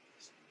records.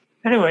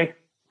 Anyway.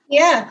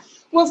 Yeah.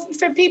 Well,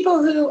 for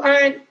people who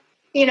aren't,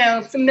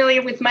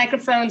 familiar with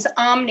microphones,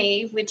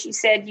 Omni, which you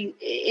said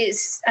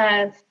is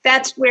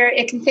that's where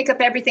it can pick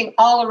up everything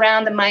all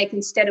around the mic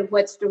instead of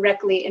what's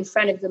directly in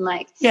front of the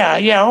mic.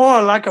 Yeah,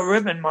 or like a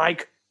ribbon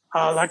mic,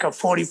 like a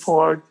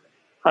 44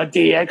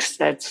 DX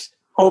that's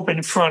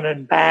open front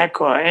and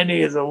back, or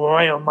any of the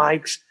Royal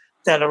mics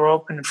that are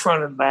open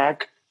front and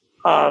back.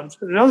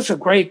 Those are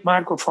great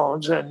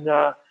microphones, and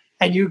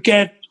you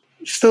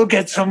still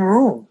get some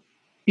room.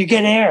 You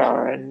get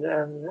air, and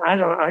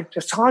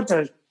it's hard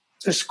to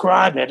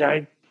describe it.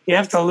 You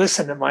have to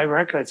listen to my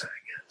records, I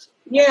guess.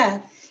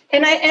 Yeah,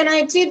 and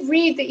I did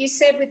read that you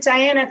said with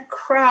Diana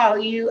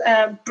Krall you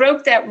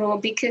broke that rule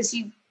because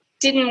you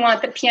didn't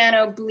want the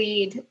piano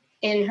bleed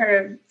in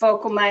her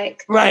vocal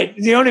mic. Right.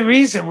 The only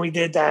reason we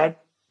did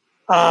that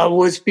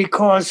was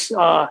because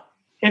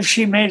if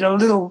she made a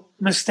little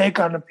mistake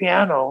on the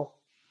piano,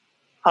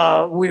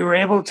 we were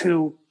able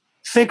to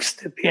fix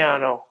the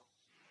piano.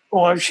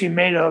 Or if she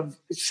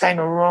sang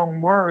a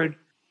wrong word,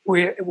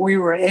 we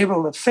were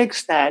able to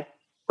fix that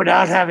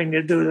without having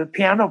to do the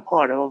piano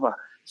part over.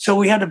 So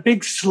we had a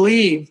big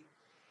sleeve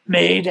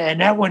made,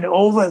 and that went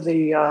over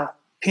the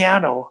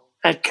piano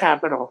at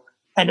Capitol.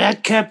 And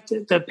that kept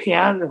the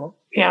piano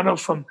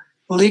from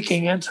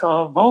leaking into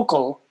her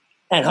vocal,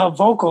 and her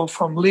vocal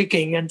from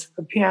leaking into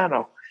the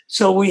piano.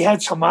 So we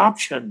had some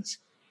options,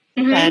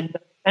 and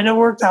it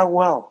worked out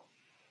well.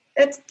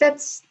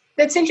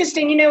 That's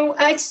interesting.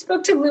 I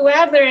spoke to Lou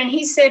Adler, and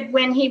he said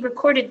when he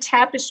recorded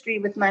Tapestry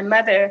with my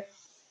mother,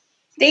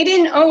 they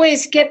didn't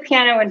always get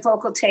piano and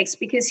vocal takes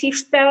because he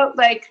felt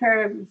like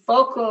her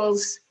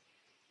vocals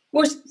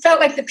felt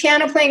like the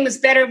piano playing was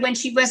better when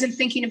she wasn't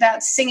thinking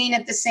about singing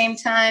at the same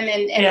time,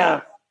 and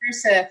vice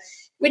versa,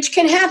 which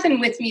can happen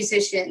with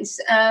musicians.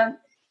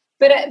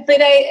 But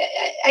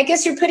I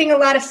guess you're putting a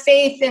lot of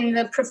faith in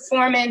the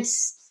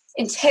performance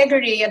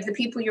integrity of the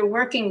people you're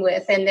working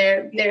with and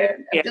their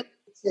ability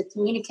to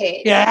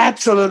communicate. Yeah,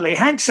 absolutely.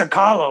 Hank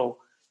Sacalo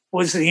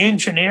was the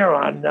engineer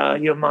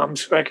on Your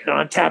Mom's record,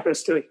 on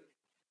Tapestry.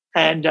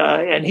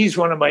 And he's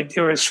one of my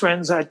dearest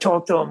friends. I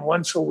talk to him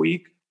once a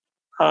week.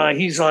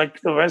 He's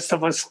like the rest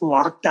of us,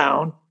 locked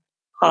down.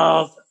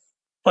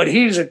 But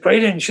he's a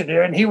great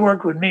engineer, and he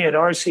worked with me at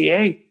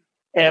RCA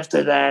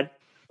after that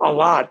a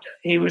lot.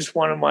 He was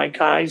one of my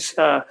guys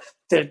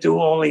that do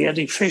all the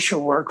Eddie Fisher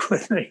work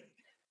with me.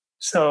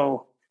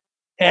 So,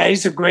 yeah,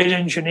 he's a great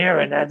engineer,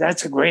 and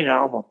that's a great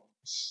album.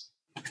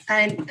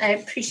 I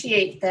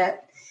appreciate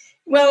that.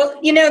 Well,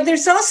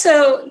 there's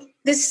also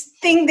this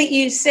thing that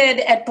you said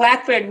at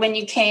Blackbird when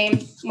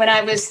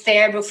I was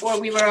there before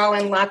we were all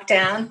in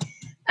lockdown.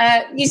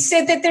 You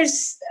said that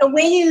there's a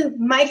way you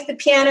mic the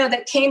piano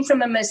that came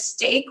from a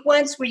mistake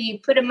once, where you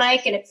put a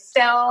mic and it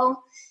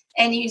fell,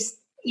 and you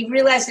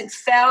realized it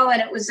fell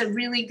and it was a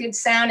really good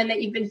sound, and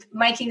that you've been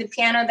miking the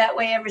piano that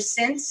way ever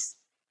since.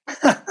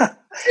 Well,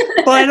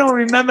 I don't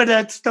remember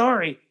that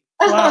story.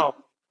 Wow.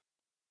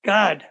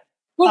 God.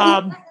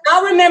 Well,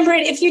 I'll remember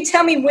it if you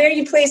tell me where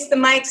you placed the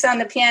mics on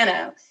the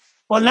piano.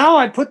 Well, now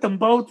I put them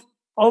both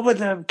over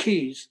the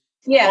keys,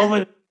 over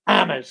the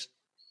hammers.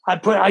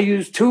 I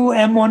used two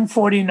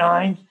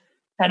M149s,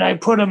 and I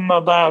put them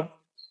about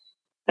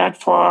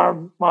that far,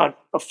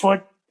 a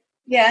foot,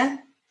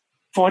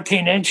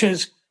 14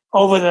 inches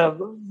over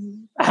the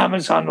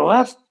hammers on the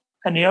left,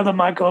 and the other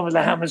mic over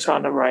the hammers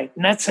on the right.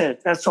 And that's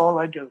it. That's all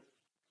I do.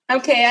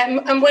 Okay,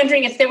 I'm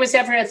wondering if there was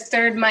ever a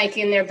third mic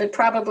in there, but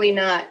probably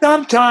not.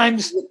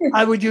 Sometimes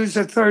I would use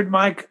a third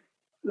mic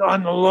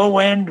on the low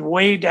end,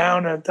 way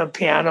down at the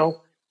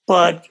piano,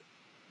 but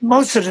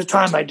most of the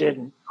time I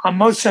didn't. On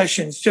most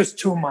sessions, just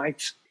two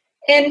mics.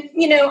 And,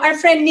 our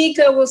friend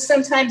Nico will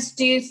sometimes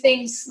do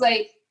things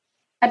like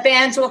a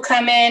band will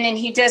come in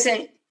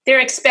and they're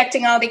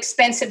expecting all the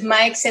expensive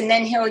mics, and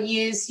then he'll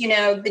use,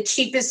 the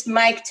cheapest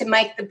mic to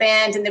mic the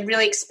band and the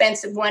really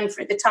expensive one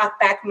for the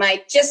talkback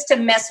mic, just to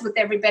mess with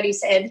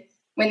everybody's head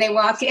when they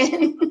walk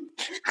in.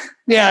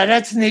 Yeah,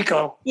 that's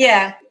Nico.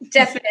 Yeah,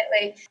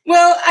 definitely.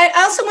 Well, I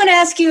also want to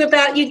ask you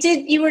about,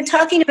 you were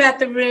talking about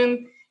the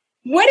room.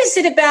 What is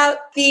it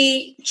about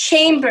the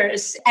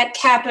chambers at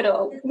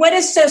Capitol? What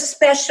is so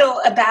special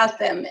about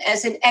them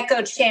as an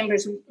echo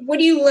chambers? What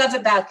do you love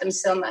about them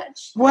so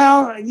much?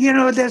 Well,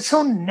 they're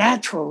so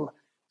natural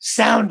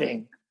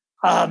sounding.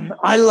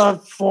 I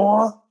love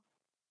 4.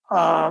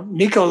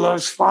 Nico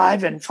loves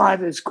 5, and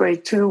 5 is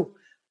great too.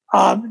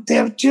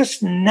 They're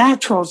just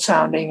natural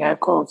sounding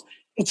echoes.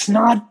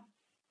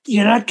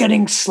 You're not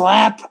getting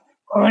slap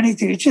or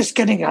anything. You're just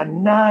getting a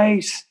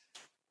nice,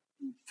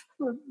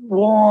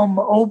 warm,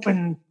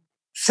 open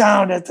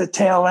sound at the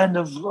tail end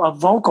of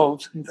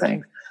vocals and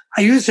things.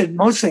 I use it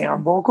mostly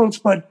on vocals,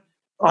 but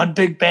on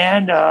big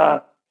band,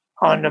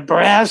 on the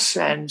brass,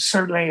 and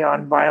certainly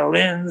on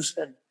violins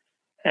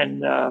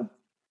and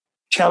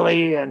cello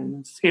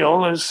and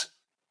violas.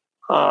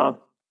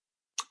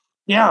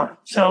 Yeah,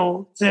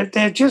 so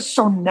they're just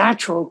so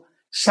natural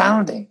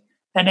sounding,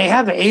 and they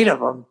have 8 of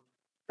them.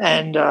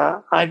 And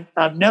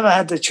I've never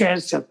had the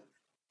chance to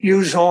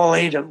use all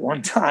 8 at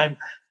one time,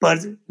 but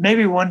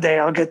maybe one day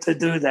I'll get to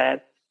do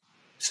that.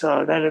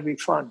 So that'd be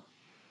fun.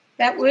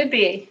 That would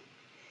be.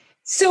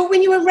 So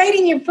when you were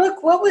writing your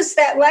book, what was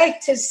that like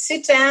to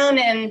sit down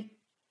and,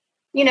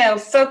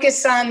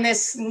 focus on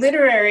this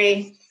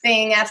literary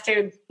thing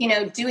after,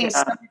 doing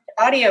so much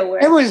audio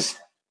work?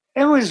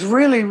 It was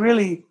really,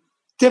 really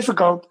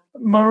difficult.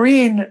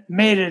 Maureen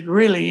made it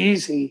really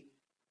easy.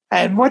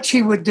 And what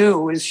she would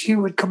do is she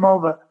would come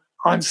over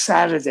on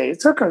Saturday. It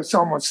took us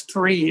almost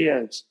 3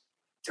 years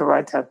to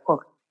write that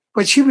book.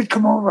 But she would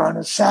come over on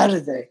a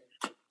Saturday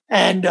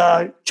and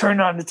turn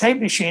on the tape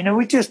machine, and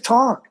we'd just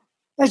talk.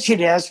 And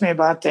she'd ask me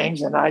about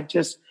things, and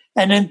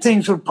and then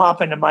things would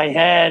pop into my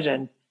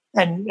head.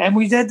 And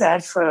we did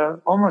that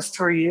for almost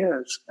 3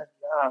 years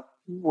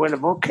when the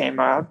book came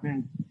out.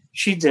 And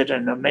she did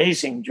an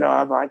amazing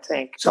job, I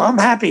think. So I'm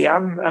happy.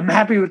 I'm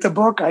happy with the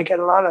book. I get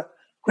a lot of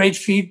great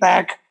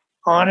feedback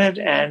on it,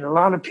 and a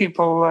lot of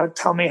people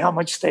tell me how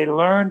much they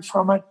learned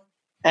from it,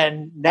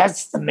 and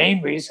that's the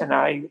main reason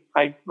I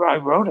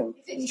wrote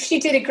it. She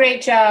did a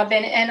great job,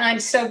 and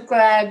I'm so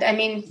glad. I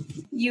mean,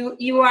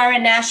 you are a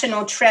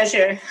national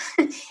treasure,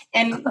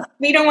 and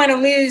we don't want to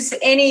lose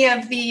any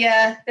of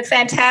the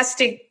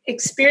fantastic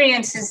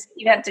experiences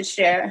you have to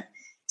share.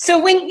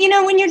 So when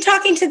you're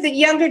talking to the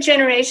younger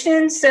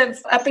generations of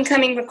up and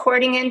coming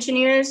recording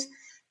engineers,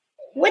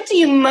 what do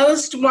you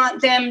most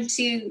want them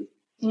to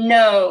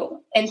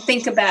know and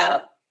think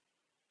about?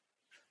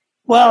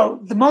 Well,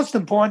 the most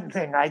important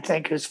thing, I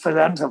think, is for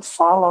them to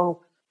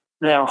follow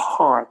their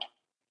heart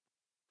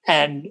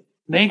and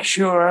make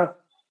sure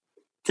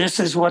this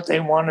is what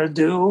they want to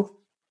do.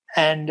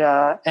 And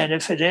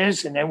if it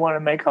is, and they want to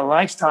make a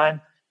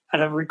lifetime out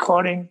of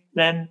recording,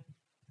 then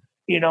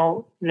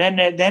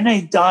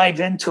they dive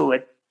into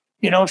it.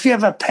 If you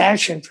have a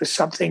passion for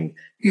something,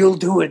 you'll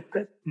do it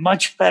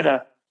much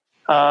better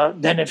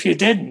than if you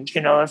didn't,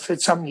 if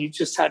it's something you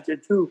just had to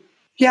do.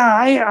 Yeah,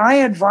 I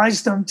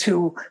advise them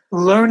to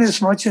learn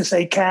as much as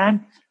they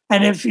can.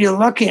 And if you're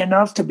lucky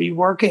enough to be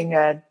working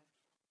at,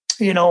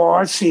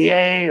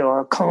 RCA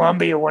or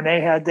Columbia when they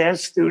had their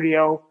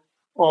studio,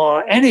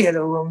 or any of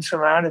the rooms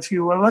around, if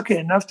you were lucky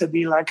enough to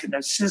be like an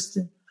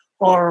assistant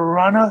or a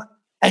runner,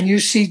 and you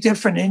see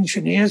different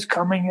engineers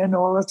coming in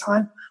all the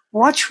time,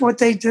 watch what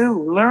they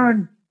do,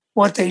 learn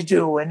what they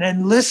do, and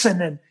then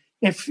listen. And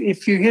if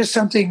you hear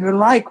something you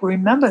like,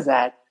 remember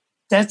that.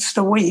 That's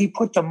the way he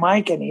put the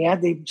mic, and he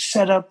had them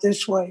set up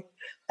this way.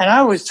 And I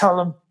always tell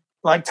them,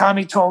 like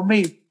Tommy told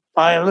me,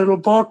 buy a little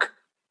book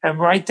and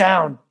write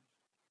down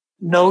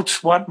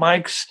notes, what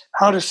mics,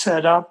 how to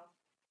set up.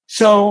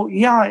 So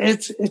yeah,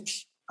 it's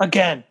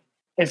again,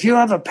 if you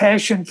have a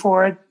passion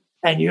for it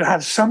and you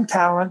have some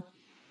talent,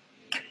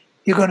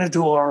 you're going to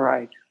do all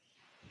right.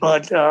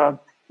 But I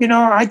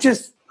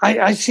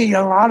see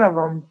a lot of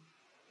them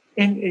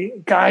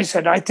in guys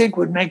that I think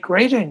would make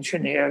great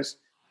engineers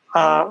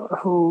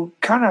who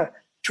kind of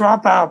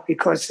drop out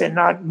because they're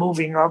not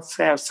moving up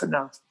fast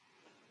enough.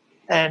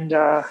 And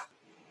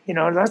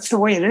that's the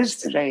way it is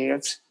today.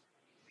 It's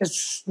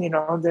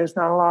there's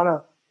not a lot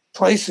of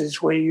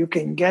places where you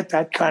can get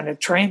that kind of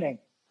training.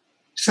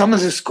 Some of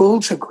the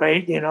schools are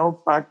great.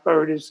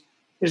 Blackbird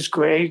is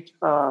great.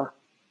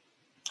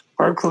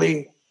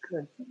 Berkeley,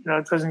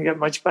 it doesn't get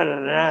much better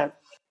than that.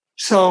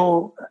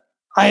 So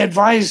I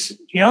advise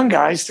young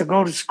guys to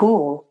go to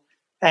school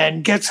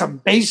and get some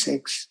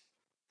basics,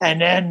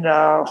 and then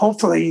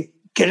hopefully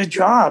get a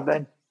job.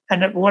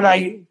 And what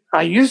I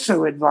used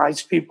to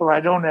advise people,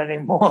 I don't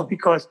anymore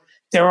because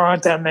there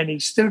aren't that many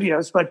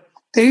studios, but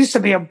there used to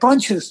be a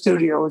bunch of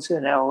studios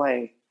in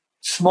LA,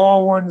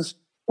 small ones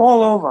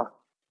all over.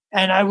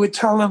 And I would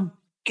tell them,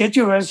 get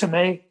your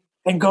resume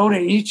and go to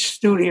each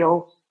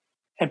studio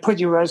and put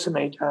your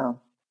resume down.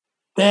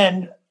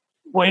 Then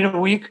wait a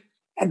week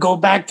and go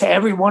back to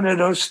every one of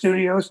those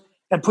studios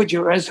and put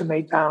your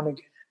resume down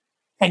again.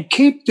 And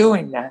keep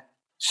doing that.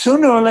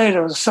 Sooner or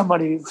later,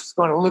 somebody's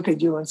going to look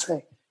at you and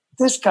say,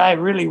 this guy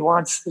really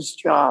wants this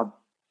job.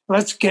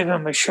 Let's give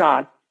him a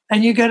shot.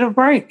 And you get a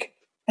break.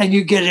 And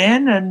you get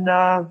in and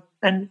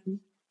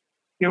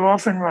you're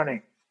off and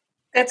running.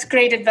 That's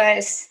great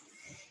advice.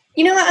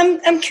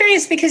 I'm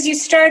curious because you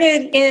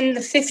started in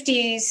the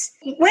 50s.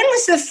 When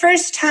was the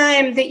first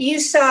time that you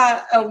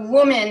saw a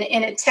woman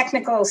in a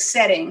technical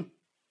setting?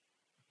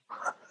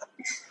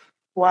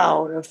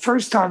 Wow, the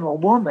first time a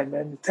woman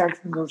in a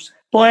technical setting.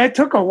 Boy, it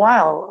took a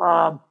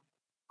while.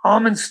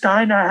 Almond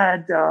Steiner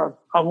had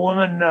a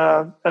woman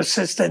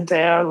assistant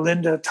there,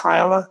 Linda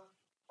Tyler,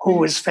 who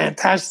was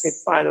fantastic,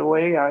 by the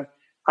way.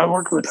 I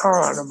worked with her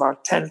on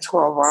about 10,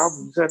 12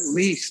 albums at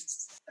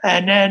least.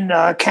 And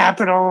then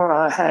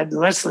Capitol had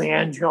Leslie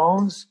Ann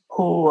Jones,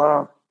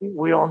 who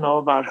we all know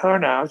about her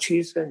now.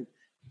 She's been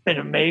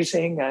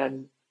amazing,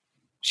 and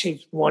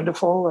she's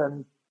wonderful,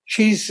 and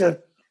she's a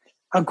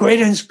great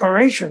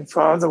inspiration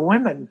for other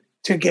women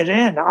to get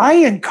in. I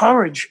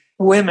encourage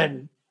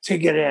women to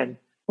get in.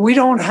 We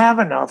don't have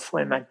enough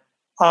women.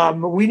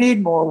 We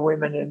need more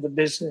women in the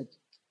business.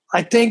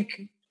 I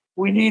think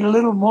we need a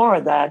little more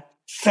of that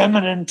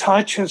feminine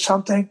touch or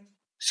something.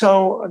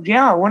 So,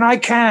 yeah, when I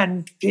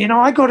can,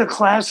 I go to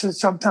classes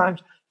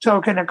sometimes,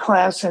 talk in a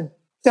class, and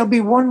there'll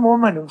be one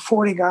woman and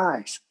 40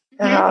 guys.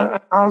 And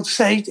I'll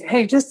say,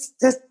 hey, there's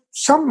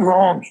something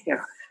wrong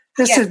here.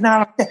 This is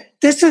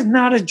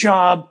not a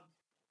job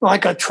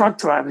like a truck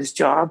driver's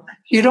job.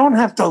 You don't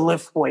have to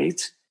lift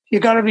weights. You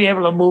got to be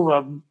able to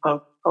move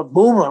a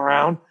boom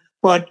around.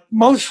 But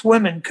most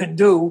women can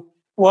do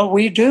what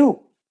we do.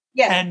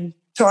 Yeah. And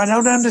so I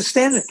don't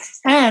understand it.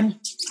 And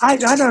I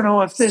don't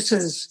know if this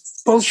is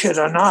bullshit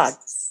or not,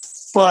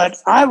 but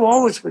I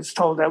always was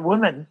told that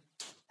women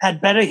had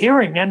better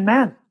hearing than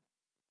men.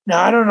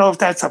 Now, I don't know if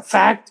that's a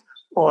fact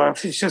or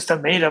if it's just a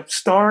made-up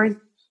story,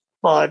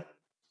 but,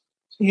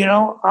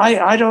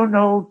 I don't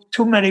know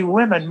too many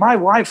women. My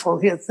wife will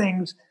hear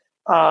things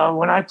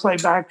when I play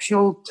back.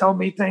 She'll tell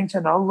me things,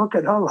 and I'll look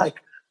at her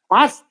like,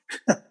 what?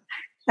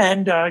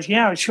 And,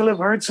 she'll have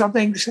heard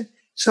something.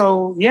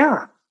 So,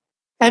 yeah.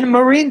 And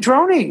Maureen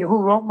Droney, who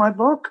wrote my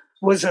book,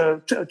 was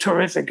a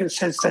terrific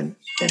assistant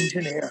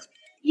engineer.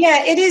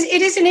 Yeah, it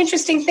is an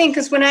interesting thing,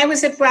 because when I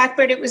was at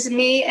Blackbird, it was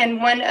me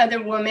and one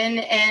other woman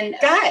and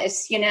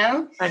guys,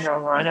 I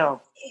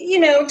know.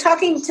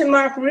 Talking to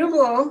Mark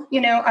Rubel,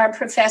 our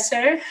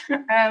professor,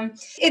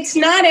 it's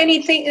not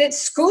anything that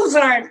schools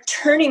aren't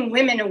turning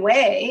women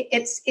away.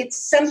 It's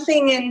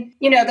something in,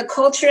 the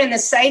culture and the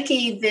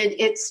psyche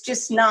that it's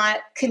just not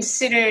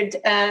considered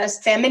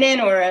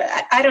feminine, or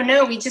I don't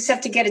know. We just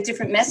have to get a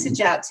different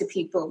message out to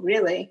people,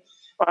 really.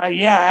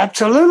 Yeah,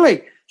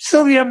 absolutely.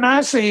 Sylvia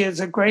Massey is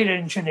a great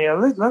engineer.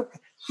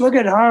 Look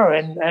at her,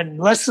 and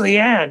Leslie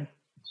Ann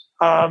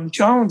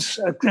Jones,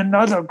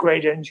 another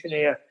great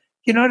engineer.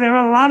 There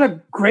are a lot of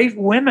great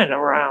women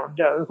around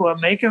who are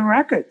making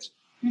records.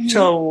 Mm-hmm.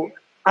 So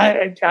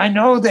I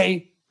know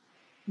they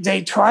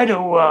try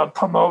to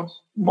promote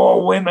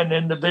more women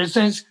in the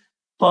business,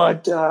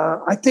 but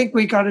I think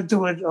we got to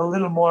do it a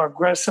little more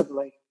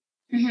aggressively.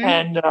 Mm-hmm.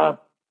 And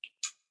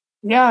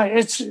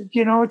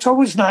it's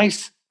always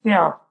nice,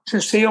 to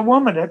see a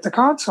woman at the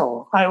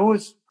console. I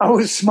always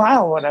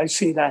smile when I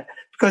see that,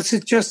 because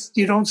it's just,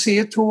 you don't see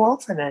it too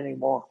often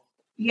anymore.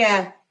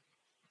 Yeah.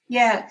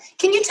 Yeah.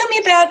 Can you tell me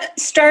about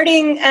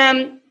starting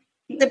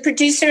the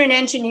producer and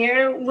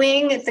engineer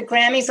wing at the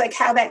Grammys, like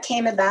how that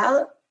came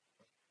about?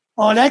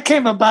 Oh, that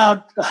came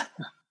about,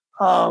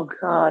 oh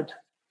God,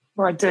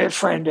 my dear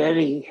friend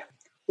Eddie.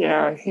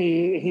 Yeah,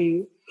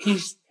 he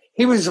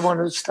was the one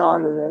who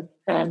started it.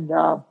 And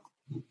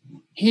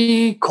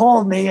he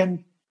called me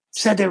and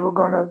said they were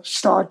going to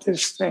start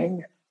this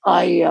thing.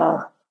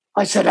 I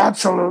said,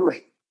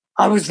 absolutely.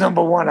 I was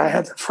number one. I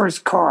had the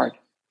first card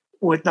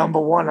with number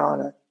one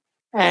on it.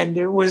 And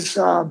it was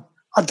 $1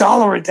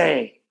 a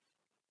day.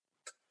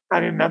 I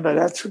remember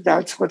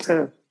that's what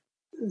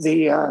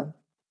the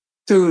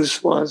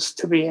dues was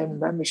to be in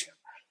membership.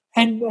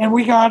 And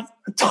we got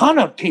a ton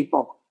of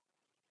people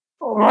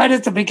right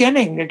at the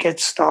beginning to get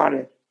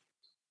started.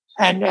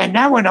 And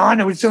that went on.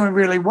 It was doing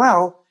really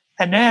well.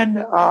 And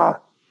then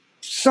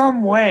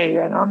some way,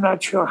 and I'm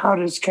not sure how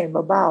this came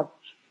about,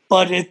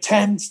 but it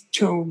tends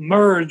to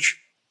merge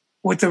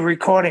with the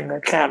Recording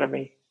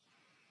Academy.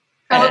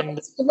 And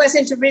it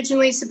wasn't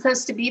originally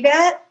supposed to be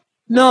that?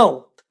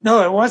 No,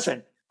 it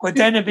wasn't. But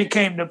then it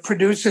became the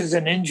producers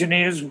and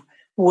engineers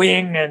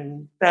wing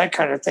and that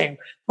kind of thing.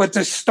 But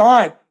the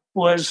start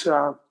was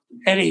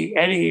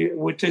Eddie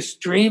with this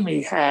dream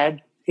he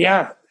had.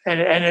 Yeah, and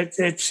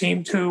it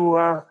seemed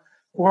to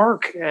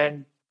work.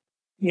 And,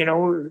 God,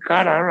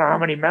 I don't know how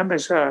many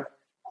members are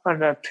on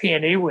the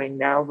P&E wing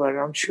now, but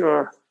I'm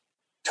sure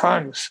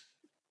tons.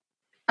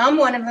 I'm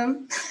one of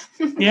them.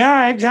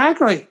 Yeah,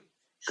 exactly.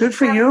 Good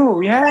for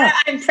you, yeah.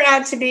 I'm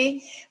proud to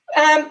be.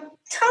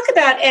 Talk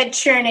about Ed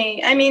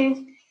Cherney. I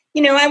mean,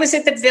 I was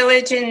at the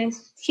Village and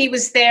he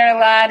was there a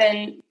lot,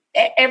 and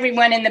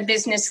everyone in the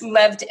business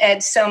loved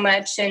Ed so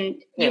much, and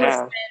you were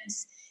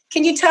friends.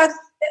 Can you talk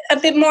a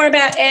bit more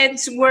about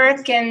Ed's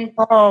work? And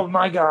oh,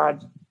 my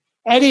God.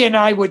 Eddie and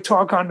I would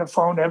talk on the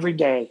phone every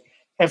day.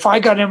 If I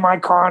got in my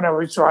car and I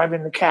was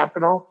driving the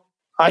Capitol,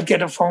 I'd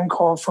get a phone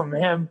call from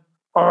him,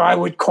 or I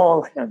would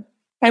call him.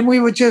 And we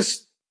would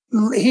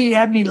he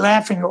had me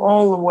laughing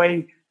all the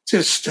way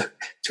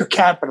to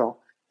Capitol.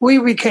 We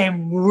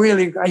became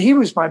he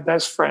was my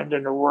best friend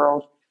in the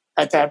world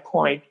at that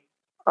point.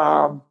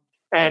 And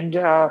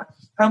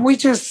we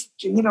just,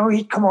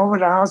 he'd come over to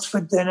the house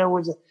for dinner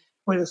with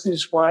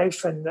his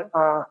wife. And,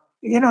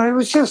 it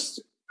was just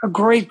a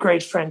great,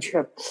 great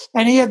friendship.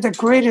 And he had the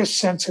greatest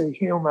sense of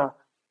humor.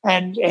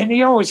 And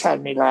he always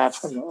had me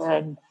laughing.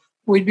 And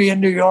we'd be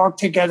in New York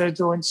together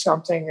doing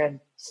something.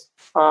 And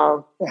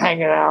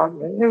hanging out.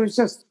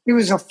 He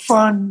was a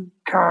fun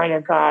kind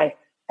of guy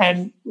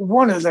and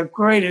one of the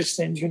greatest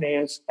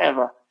engineers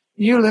ever.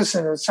 You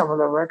listen to some of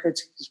the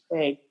records he's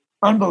made,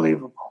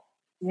 unbelievable.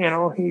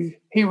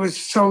 He was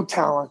so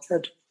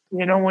talented.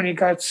 When he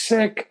got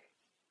sick,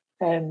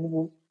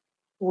 and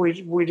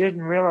we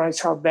didn't realize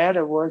how bad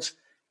it was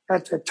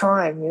at the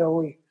time.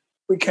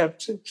 We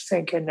kept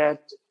thinking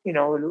that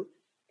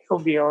he'll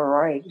be all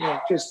right.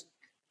 It just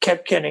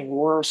kept getting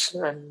worse,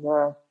 and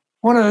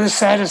one of the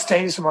saddest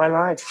days of my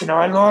life.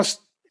 I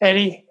lost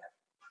Eddie,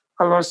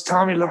 I lost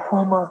Tommy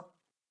LaPuma,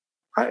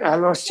 I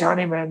lost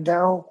Johnny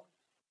Mandel,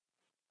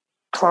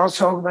 Klaus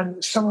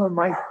Hogeman, some of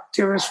my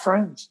dearest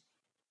friends.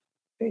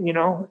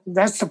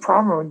 That's the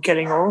problem with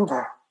getting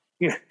older.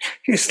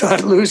 You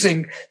start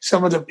losing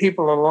some of the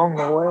people along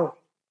the way.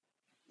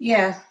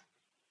 Yeah.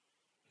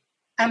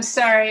 I'm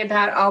sorry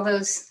about all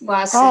those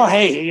losses. Oh,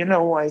 hey,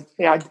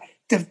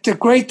 the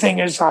great thing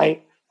is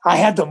I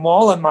had them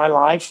all in my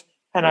life,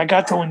 and I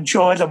got to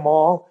enjoy them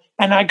all,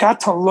 and I got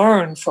to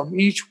learn from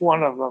each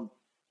one of them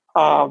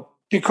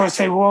because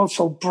they were all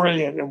so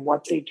brilliant in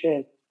what they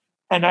did.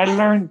 And I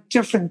learned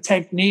different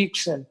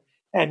techniques and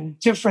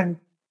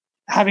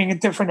having a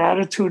different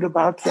attitude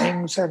about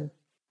things. And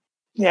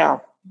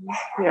it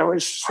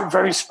was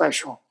very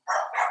special.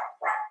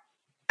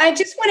 I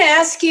just want to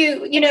ask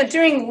you,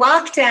 during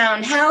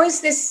lockdown, how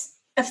is this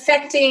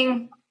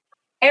affecting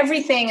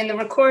everything in the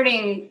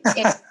recording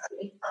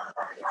industry?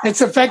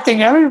 It's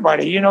affecting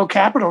everybody.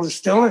 Capitol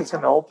still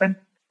isn't open.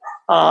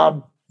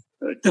 The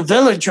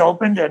Village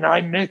opened, and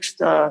I mixed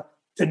the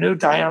new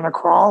Diana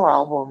Krall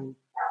album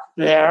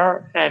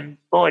there, and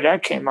boy,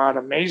 that came out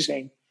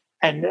amazing.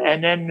 And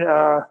then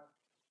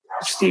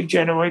Steve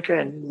Jenowick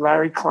and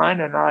Larry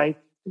Klein and I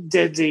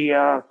did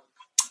the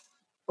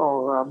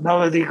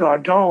Melody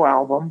Gardot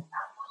album,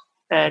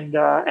 and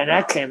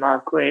that came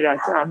out great.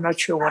 I'm not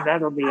sure when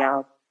that'll be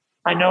out.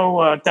 I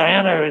know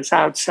Diana is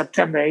out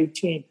September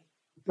 18th,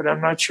 but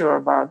I'm not sure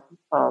about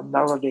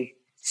Melody.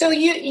 So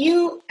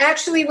you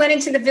actually went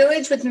into the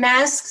Village with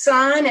masks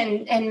on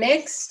and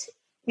mixed?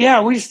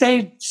 Yeah, we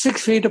stayed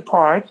 6 feet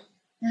apart.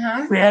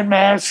 Uh-huh. We had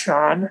masks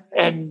on,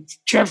 and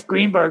Jeff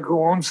Greenberg,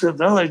 who owns the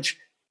Village,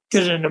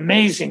 did an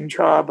amazing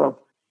job of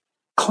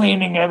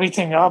cleaning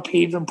everything up. He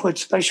even put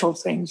special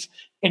things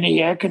in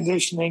the air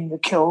conditioning to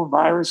kill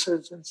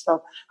viruses and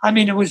stuff. I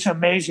mean, it was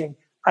amazing.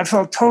 I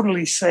felt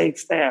totally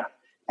safe there.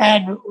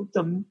 And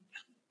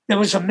there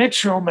was a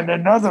mix room in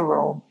another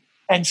room,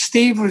 and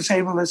Steve was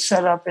able to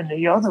set up in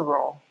the other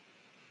room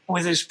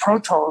with his Pro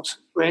Tools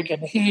rig,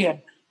 and he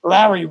and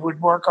Larry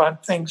would work on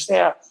things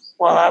there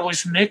while I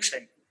was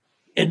mixing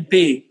in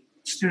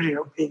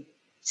Studio B.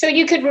 So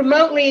you could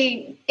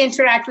remotely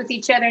interact with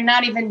each other,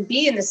 not even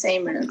be in the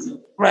same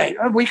room. Right.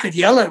 We could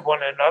yell at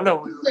one another.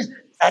 We were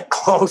that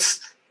close,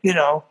 It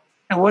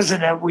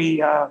wasn't that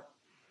we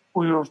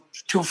were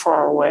too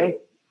far away.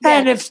 Yeah.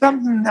 And if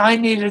I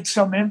needed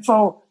some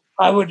info,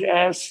 I would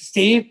ask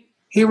Steve.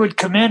 He would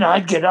come in.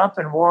 I'd get up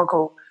and walk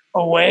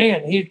away,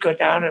 and he'd go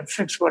down and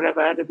fix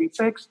whatever had to be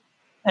fixed.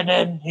 And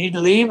then he'd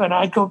leave, and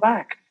I'd go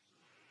back.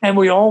 And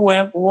we all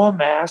wore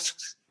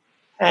masks.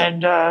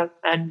 And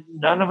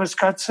none of us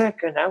got sick,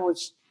 and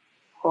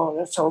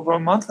that's over a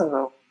month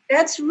ago.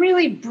 That's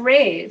really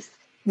brave.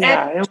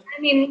 Yeah.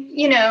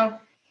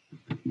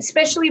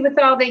 Especially with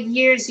all the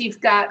years you've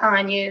got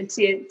on you,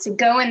 to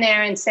go in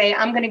there and say,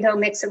 I'm going to go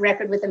mix a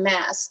record with a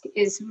mask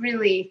is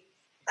really,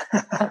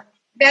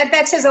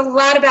 that says a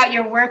lot about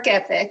your work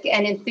ethic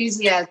and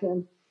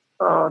enthusiasm.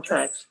 Oh,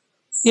 thanks.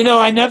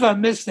 I never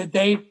missed a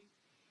date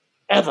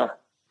ever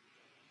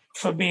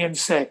for being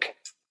sick.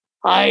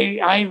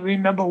 I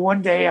remember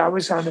one day I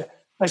was on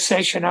a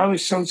session. I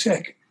was so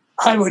sick.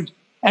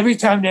 Every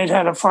time they'd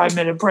had a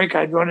 5-minute break,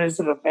 I'd run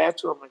into the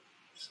bathroom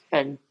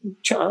and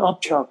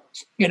upchuck,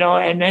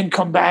 and then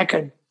come back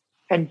and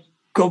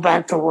go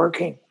back to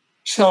working.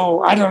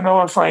 So I don't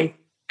know if I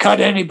got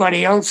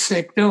anybody else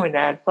sick doing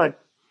that, but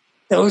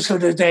those were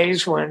the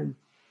days when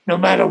no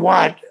matter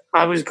what,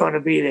 I was going to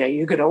be there.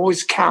 You could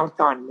always count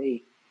on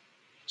me.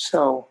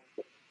 So,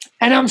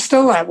 and I'm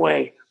still that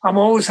way. I'm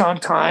always on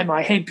time.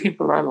 I hate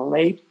people that are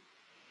late.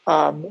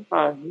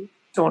 I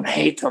don't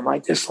hate them. I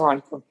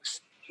dislike them.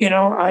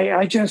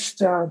 I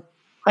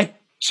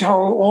tell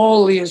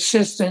all the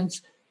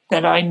assistants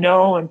that I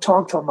know and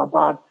talk to them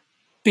about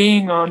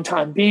being on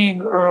time,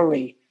 being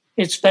early.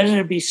 It's better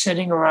to be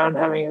sitting around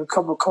having a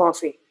cup of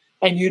coffee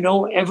and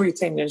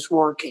everything is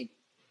working.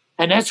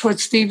 And that's what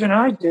Steve and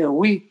I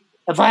do.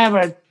 If I have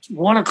a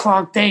 1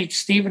 o'clock date,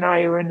 Steve and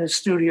I are in the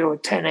studio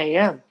at 10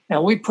 a.m.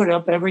 Now we put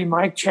up every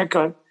mic, check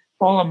out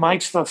all the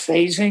mics for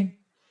phasing.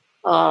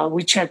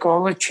 We check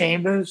all the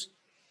chambers.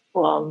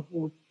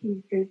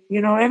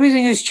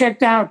 Everything is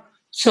checked out.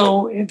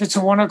 So if it's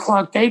a 1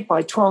 o'clock date,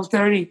 by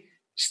 12:30,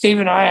 Steve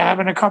and I are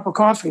having a cup of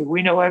coffee.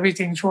 We know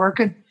everything's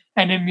working,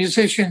 and the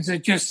musicians are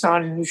just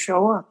starting to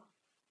show up.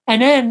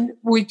 And then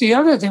the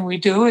other thing we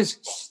do is,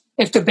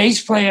 if the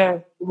bass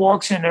player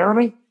walks in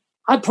early,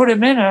 I put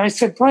him in and I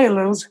said, play a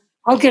little.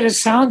 I'll get a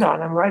sound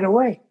on him right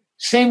away.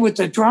 Same with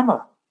the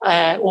drummer.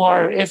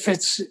 Or if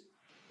it's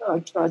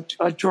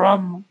a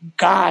drum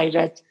guy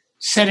that's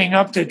setting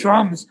up the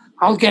drums,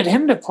 I'll get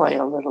him to play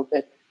a little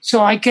bit.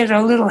 So I get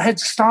a little head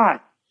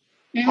start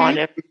on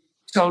it.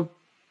 So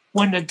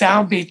when the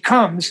downbeat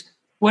comes,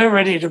 we're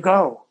ready to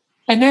go.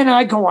 And then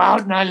I go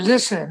out and I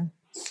listen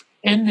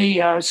in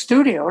the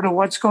studio to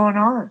what's going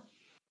on.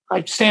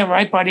 I stand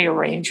right by the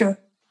arranger,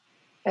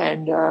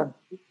 and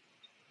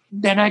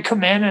then I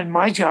come in, and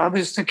my job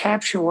is to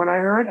capture what I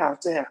heard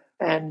out there.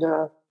 And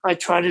I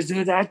try to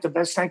do that the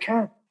best I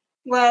can.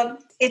 Well,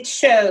 it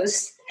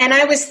shows. And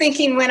I was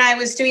thinking when I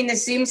was doing the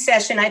Zoom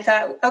session, I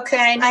thought,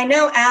 okay, I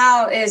know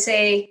Al is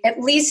at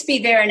least be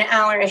there an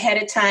hour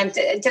ahead of time.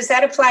 Does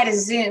that apply to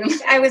Zoom?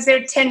 I was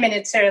there 10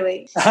 minutes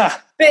early.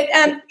 But,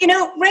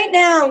 right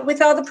now,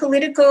 with all the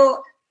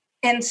political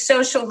and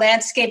social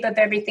landscape of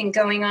everything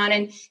going on,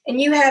 and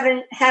you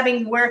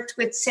having worked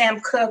with Sam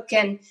Cooke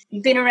and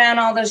been around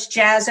all those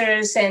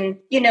jazzers and,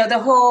 the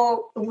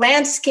whole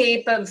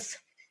landscape of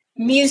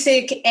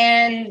music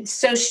and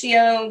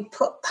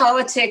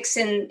socio-politics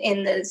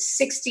in the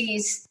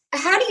 60s.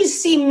 How do you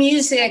see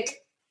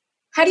music?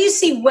 How do you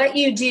see what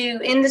you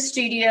do in the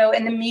studio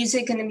and the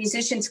music and the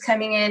musicians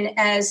coming in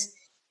as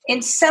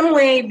in some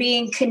way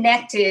being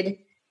connected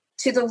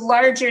to the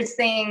larger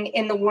thing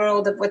in the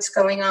world of what's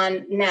going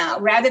on now,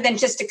 rather than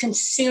just a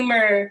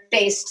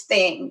consumer-based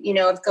thing,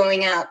 of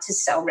going out to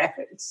sell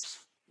records?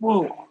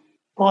 Whoa,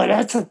 boy,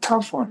 that's a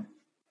tough one.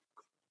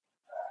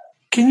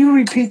 Can you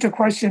repeat the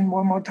question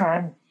one more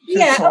time?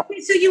 Yeah. Okay,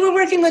 so you were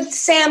working with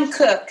Sam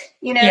Cooke,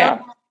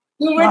 Yeah.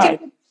 You were working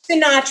with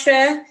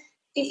Sinatra.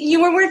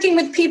 You were working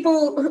with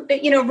people,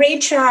 Ray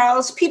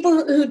Charles,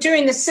 people who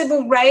during the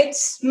civil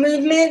rights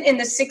movement in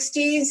the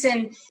 60s,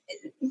 and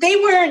they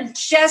weren't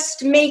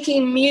just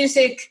making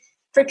music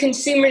for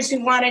consumers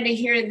who wanted to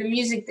hear the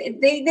music.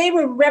 They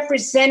were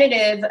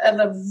representative of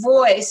a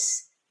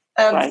voice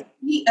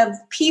of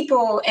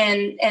people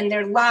and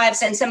their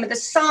lives, and some of the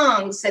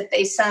songs that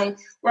they sung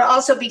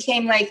also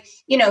became like,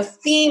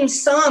 theme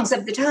songs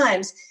of the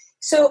times.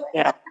 So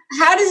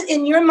how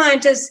in your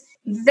mind, does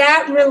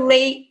that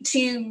relate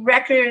to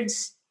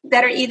records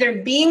that are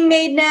either being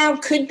made now,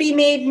 could be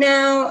made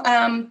now,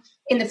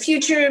 in the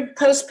future,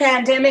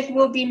 post-pandemic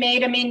will be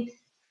made? I mean,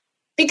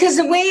 because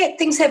the way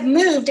things have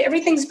moved,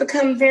 everything's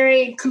become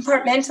very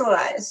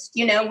compartmentalized,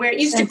 where it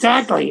used to...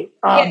 Exactly.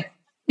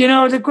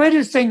 The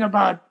greatest thing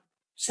about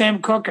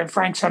Sam Cooke and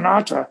Frank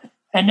Sinatra,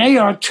 and they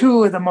are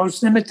two of the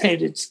most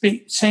imitated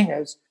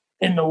singers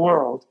in the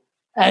world.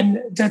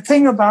 And the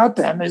thing about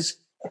them is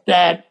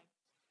that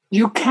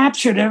you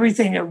captured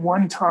everything at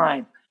one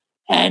time.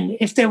 And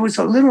if there was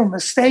a little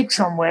mistake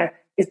somewhere,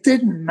 it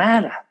didn't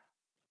matter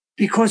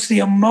because the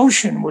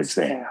emotion was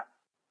there.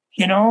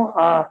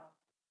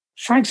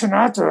 Frank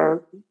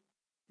Sinatra,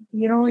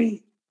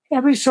 he,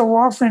 every so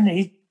often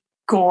he'd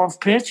go off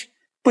pitch,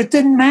 but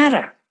didn't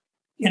matter,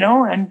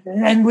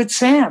 and with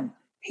Sam,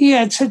 he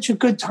had such a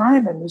good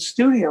time in the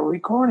studio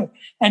recording,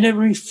 and it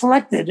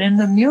reflected in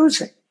the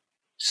music.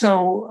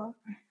 So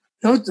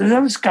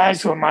those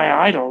guys were my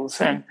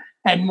idols. And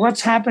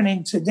what's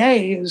happening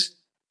today is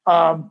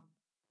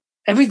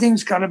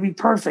everything's got to be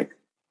perfect.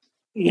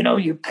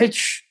 You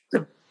pitch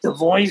the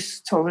voice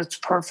till it's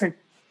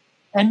perfect.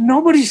 And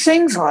nobody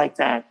sings like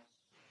that.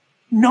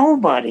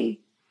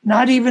 Nobody,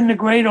 not even the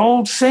great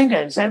old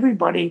singers.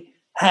 Everybody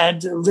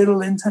had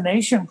little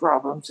intonation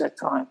problems at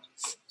times.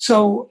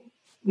 So,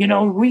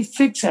 we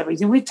fix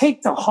everything. We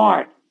take the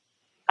heart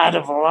out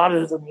of a lot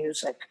of the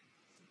music.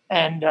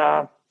 And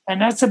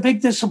that's a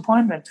big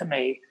disappointment to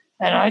me.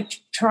 And I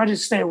try to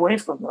stay away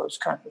from those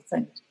kinds of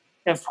things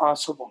if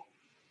possible.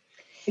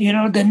 The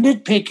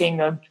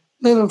nitpicking of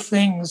little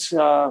things,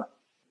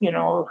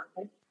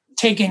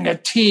 taking a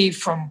T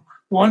from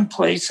one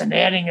place and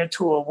adding it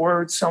to a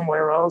word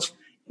somewhere else,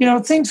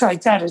 things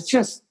like that.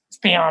 It's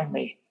beyond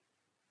me.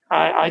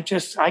 I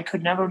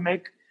could never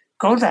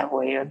go that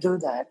way or do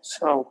that.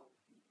 So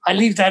I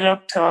leave that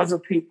up to other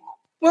people.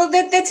 Well,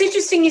 that's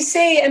interesting you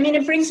say. I mean,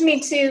 it brings me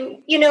to,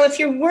 if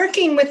you're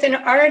working with an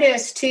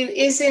artist who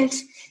isn't,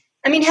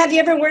 have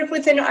you ever worked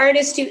with an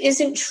artist who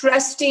isn't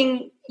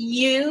trusting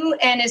you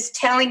and is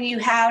telling you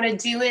how to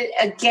do it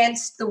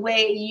against the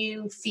way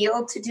you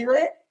feel to do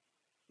it?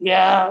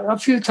 Yeah, a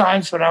few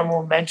times, but I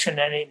won't mention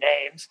any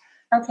names.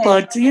 Okay.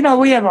 But,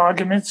 we have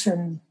arguments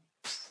and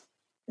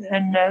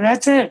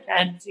that's it.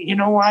 And you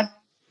know what?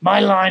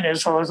 My line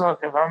is always, look,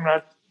 if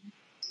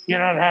you're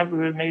not happy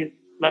with me,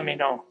 let me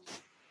know.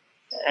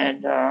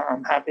 And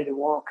I'm happy to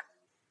walk.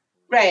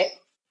 Right.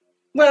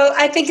 Well,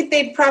 I think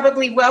they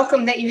probably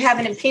welcome that you have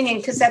an opinion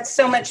because that's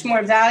so much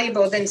more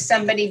valuable than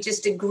somebody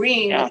just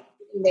agreeing with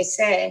everything they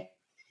say.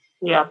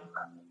 Yeah,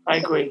 I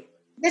agree.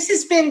 This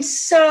has been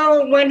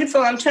so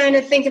wonderful. I'm trying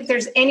to think if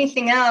there's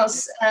anything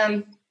else.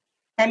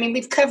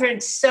 We've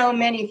covered so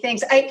many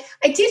things. I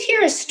did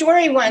hear a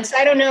story once.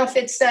 I don't know if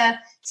it's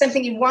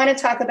something you want to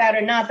talk about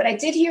or not, but I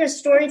did hear a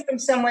story from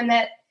someone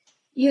that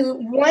you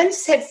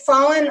once had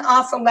fallen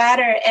off a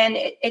ladder and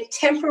it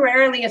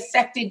temporarily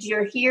affected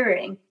your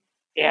hearing.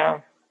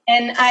 Yeah.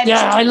 And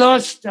I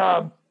lost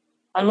a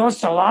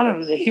lot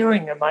of the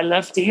hearing in my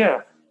left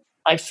ear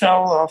I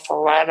fell off a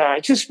ladder. I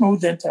just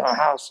moved into a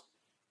house,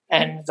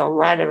 and the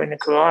ladder in the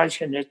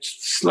garage, and it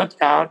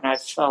slipped out, and I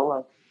fell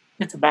and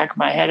hit the back of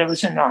my head. I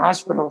was in the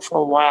hospital for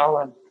a while,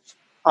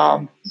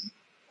 and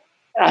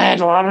I had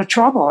a lot of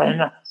trouble,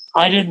 and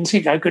I didn't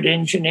think I could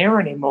engineer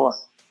anymore.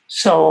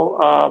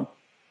 So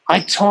I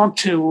talked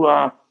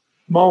to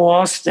Mo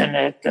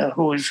Austin,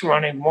 who was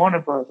running Warner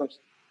Brothers.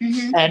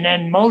 Mm-hmm. And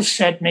then Mo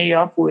set me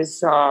up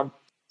with a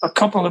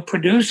couple of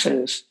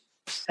producers.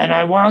 And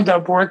I wound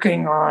up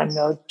working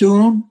on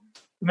Dune.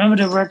 Remember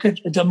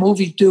the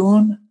movie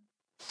Dune?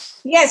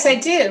 Yes, I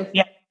do.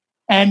 Yeah.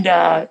 And,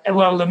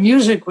 the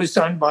music was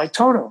done by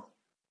Toto.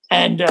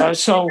 And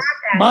so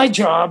my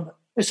job,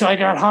 so I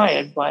got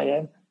hired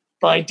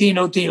by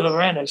Dino De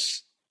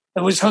Laurentiis.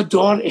 It was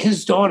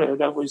his daughter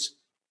that was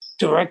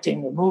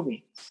directing the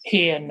movie.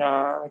 He and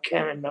I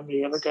can't remember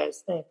the other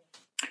guy's name.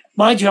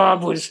 My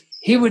job was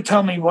he would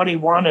tell me what he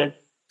wanted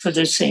for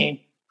the scene.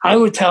 I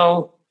would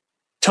tell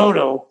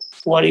Toto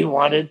what he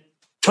wanted.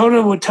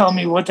 Toto would tell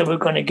me what they were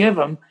going to give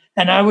him,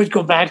 and I would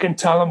go back and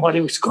tell him what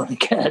he was going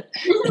to get.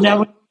 And that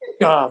was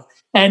the job.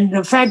 And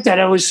the fact that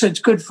I was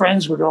such good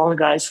friends with all the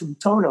guys from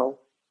Toto,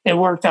 it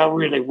worked out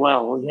really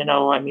well.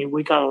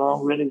 We got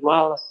along really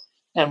well,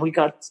 and we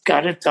got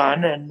it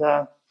done, and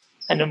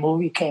the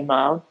movie came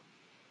out.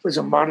 It was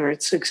a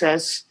moderate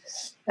success,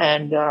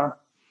 and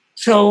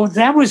so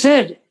that was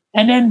it.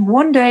 And then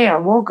one day I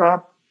woke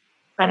up,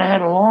 and I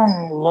had a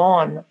long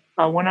lawn.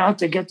 I went out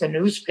to get the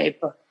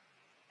newspaper,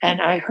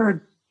 and I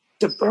heard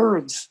the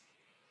birds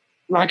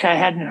like I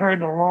hadn't heard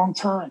in a long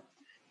time.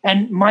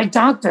 And my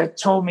doctor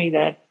told me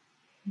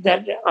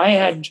that I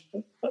had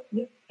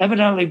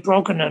evidently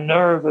broken a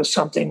nerve or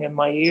something in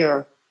my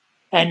ear,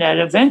 and that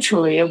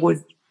eventually it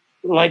would,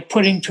 like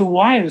putting two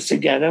wires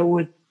together,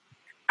 would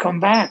come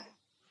back.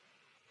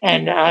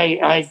 And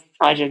I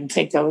didn't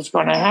think that was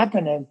going to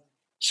happen. And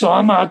so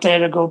I'm out there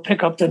to go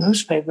pick up the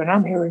newspaper, and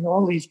I'm hearing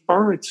all these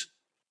birds.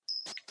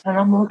 And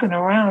I'm looking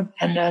around,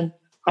 and then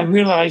I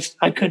realized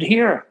I could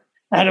hear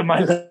out of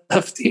my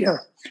left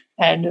ear,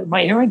 and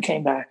my hearing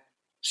came back.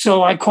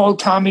 So I called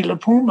Tommy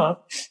LaPuma,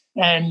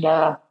 and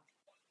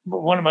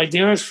one of my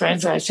dearest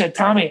friends. I said,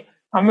 Tommy,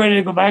 I'm ready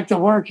to go back to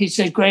work. He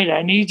said, great,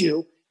 I need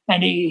you.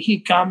 And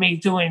he got me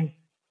doing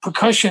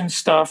percussion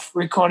stuff,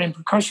 recording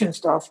percussion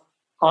stuff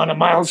on a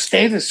Miles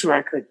Davis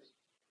record.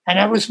 And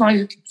that was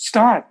my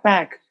start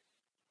back.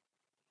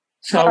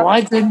 So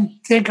I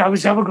didn't think I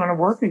was ever going to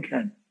work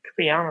again, to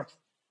be honest.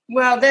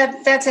 Well,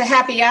 that's a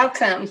happy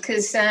outcome,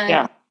 because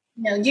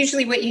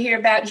usually what you hear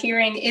about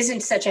hearing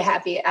isn't such a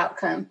happy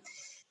outcome.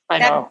 I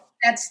know.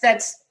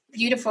 That's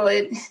beautiful.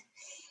 I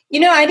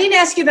didn't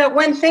ask you about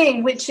one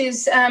thing, which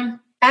is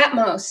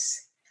Atmos.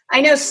 I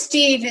know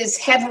Steve is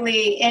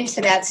heavily into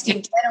that,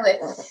 Steve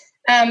Genowick.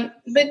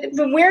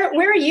 But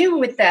where are you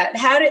with that?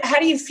 How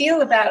do you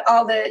feel about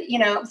all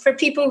the, for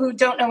people who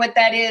don't know what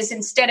that is,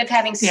 instead of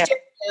having stereo,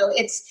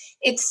 it's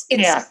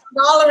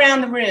all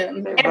around the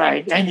room.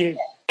 Right. And you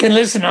can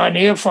listen on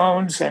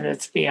earphones, and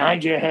it's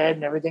behind your head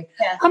and everything.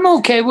 Yeah. I'm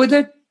okay with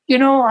it.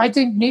 I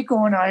think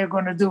Nico and I are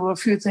going to do a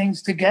few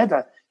things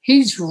together.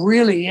 He's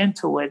really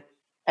into it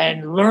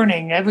and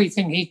learning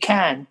everything he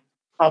can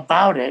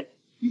about it.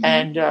 Mm-hmm.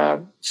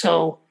 And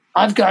so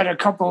I've got a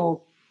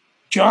couple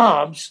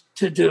jobs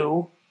to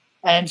do.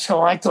 And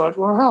so I thought,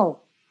 well,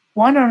 hell,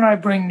 why don't I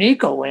bring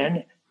Nico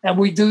in and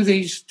we do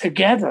these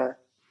together?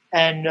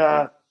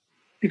 And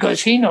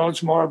because he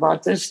knows more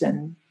about this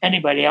than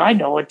anybody I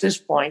know at this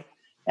point.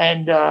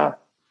 And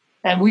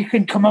we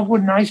can come up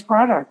with a nice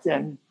product,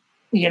 and,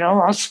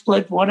 I'll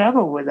split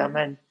whatever with him.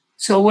 And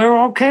so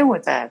we're okay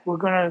with that. We're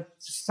going to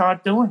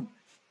start doing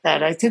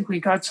that. I think we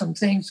got some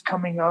things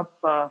coming up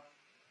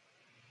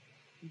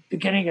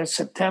beginning of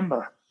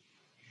September.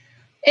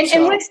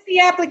 And what's the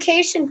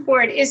application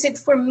for it? Is it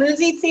for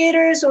movie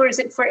theaters, or is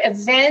it for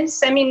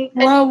events?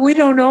 Well, we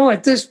don't know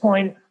at this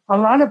point. A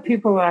lot of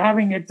people are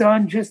having it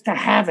done just to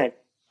have it,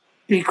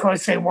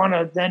 because they want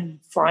to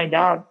then find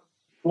out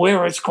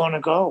where it's going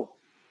to go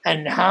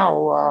and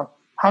how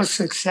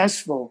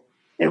successful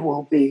it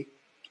will be.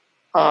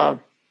 I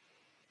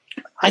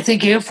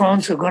think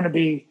earphones are going to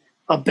be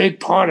a big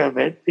part of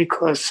it,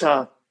 because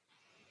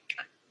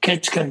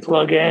kids can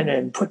plug in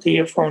and put the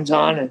earphones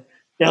on, and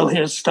they'll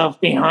hear stuff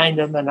behind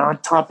them and on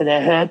top of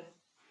their head.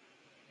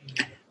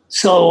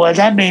 So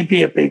that may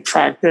be a big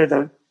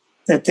factor,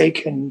 that they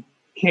can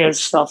hear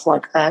stuff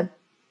like that.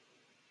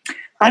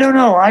 I don't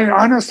know. I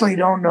honestly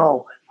don't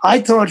know.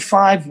 I thought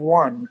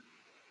 5.1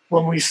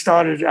 when we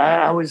started.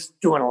 I was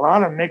doing a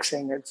lot of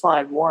mixing at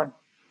 5.1,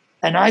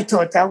 and I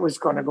thought that was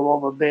going to go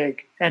over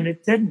big, and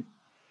it didn't.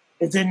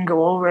 It didn't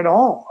go over at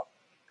all.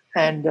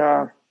 And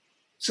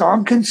so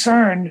I'm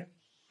concerned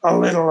a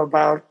little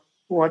about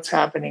what's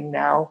happening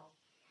now,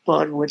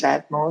 but with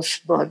Atmos,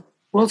 but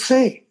we'll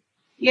see.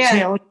 Yeah. See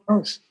how it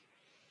goes.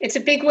 It's a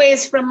big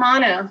ways from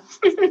mono.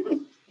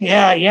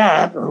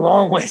 Yeah, a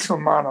long ways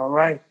from mono,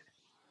 right?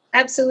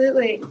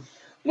 Absolutely.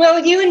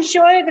 Well, you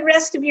enjoy the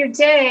rest of your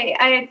day.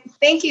 I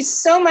thank you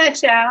so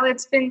much, Al.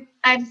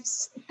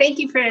 Thank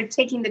you for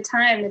taking the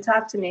time to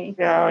talk to me.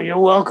 Yeah, you're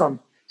welcome.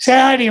 Say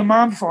hi to your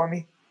mom for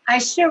me. I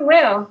sure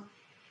will.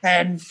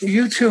 And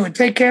you too, and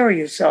take care of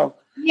yourself.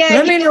 Yeah.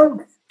 Let me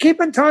know.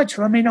 Keep in touch.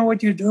 Let me know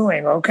what you're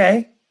doing,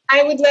 okay?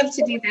 I would love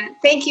to do that.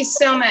 Thank you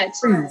so much.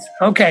 Please.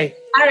 Okay.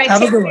 All right.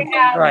 Have a good one.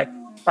 All right.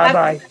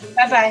 Bye-bye.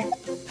 Bye-bye.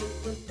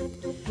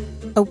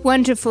 A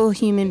wonderful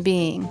human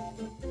being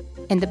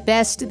and the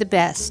best of the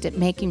best at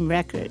making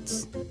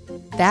records.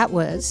 That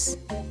was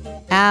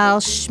Al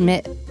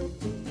Schmitt.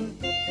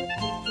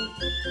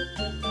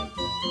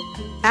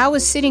 Al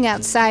was sitting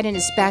outside in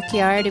his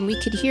backyard, and we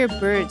could hear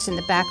birds in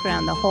the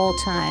background the whole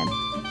time.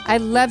 I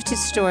loved his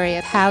story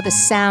of how the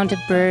sound of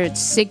birds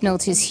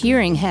signaled his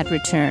hearing had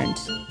returned.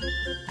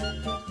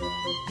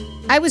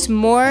 I was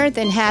more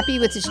than happy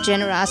with his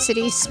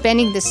generosity,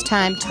 spending this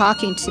time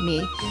talking to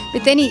me,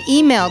 but then he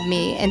emailed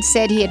me and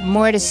said he had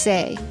more to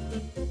say.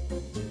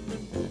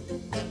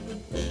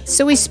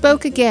 So we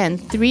spoke again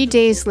 3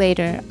 days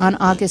later on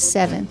August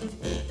 7th.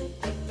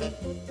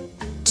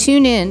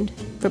 Tune in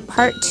for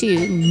part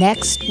 2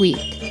 next week.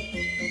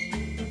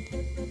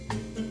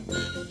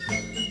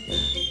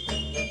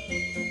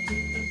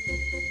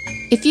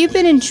 If you've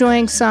been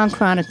enjoying Song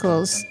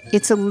Chronicles,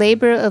 it's a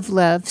labor of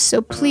love,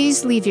 so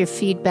please leave your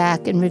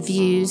feedback and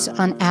reviews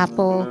on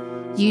Apple,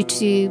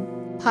 YouTube,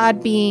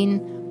 Podbean,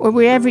 or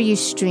wherever you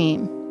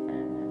stream.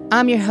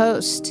 I'm your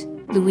host,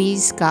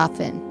 Louise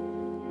Goffin.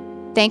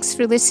 Thanks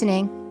for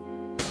listening.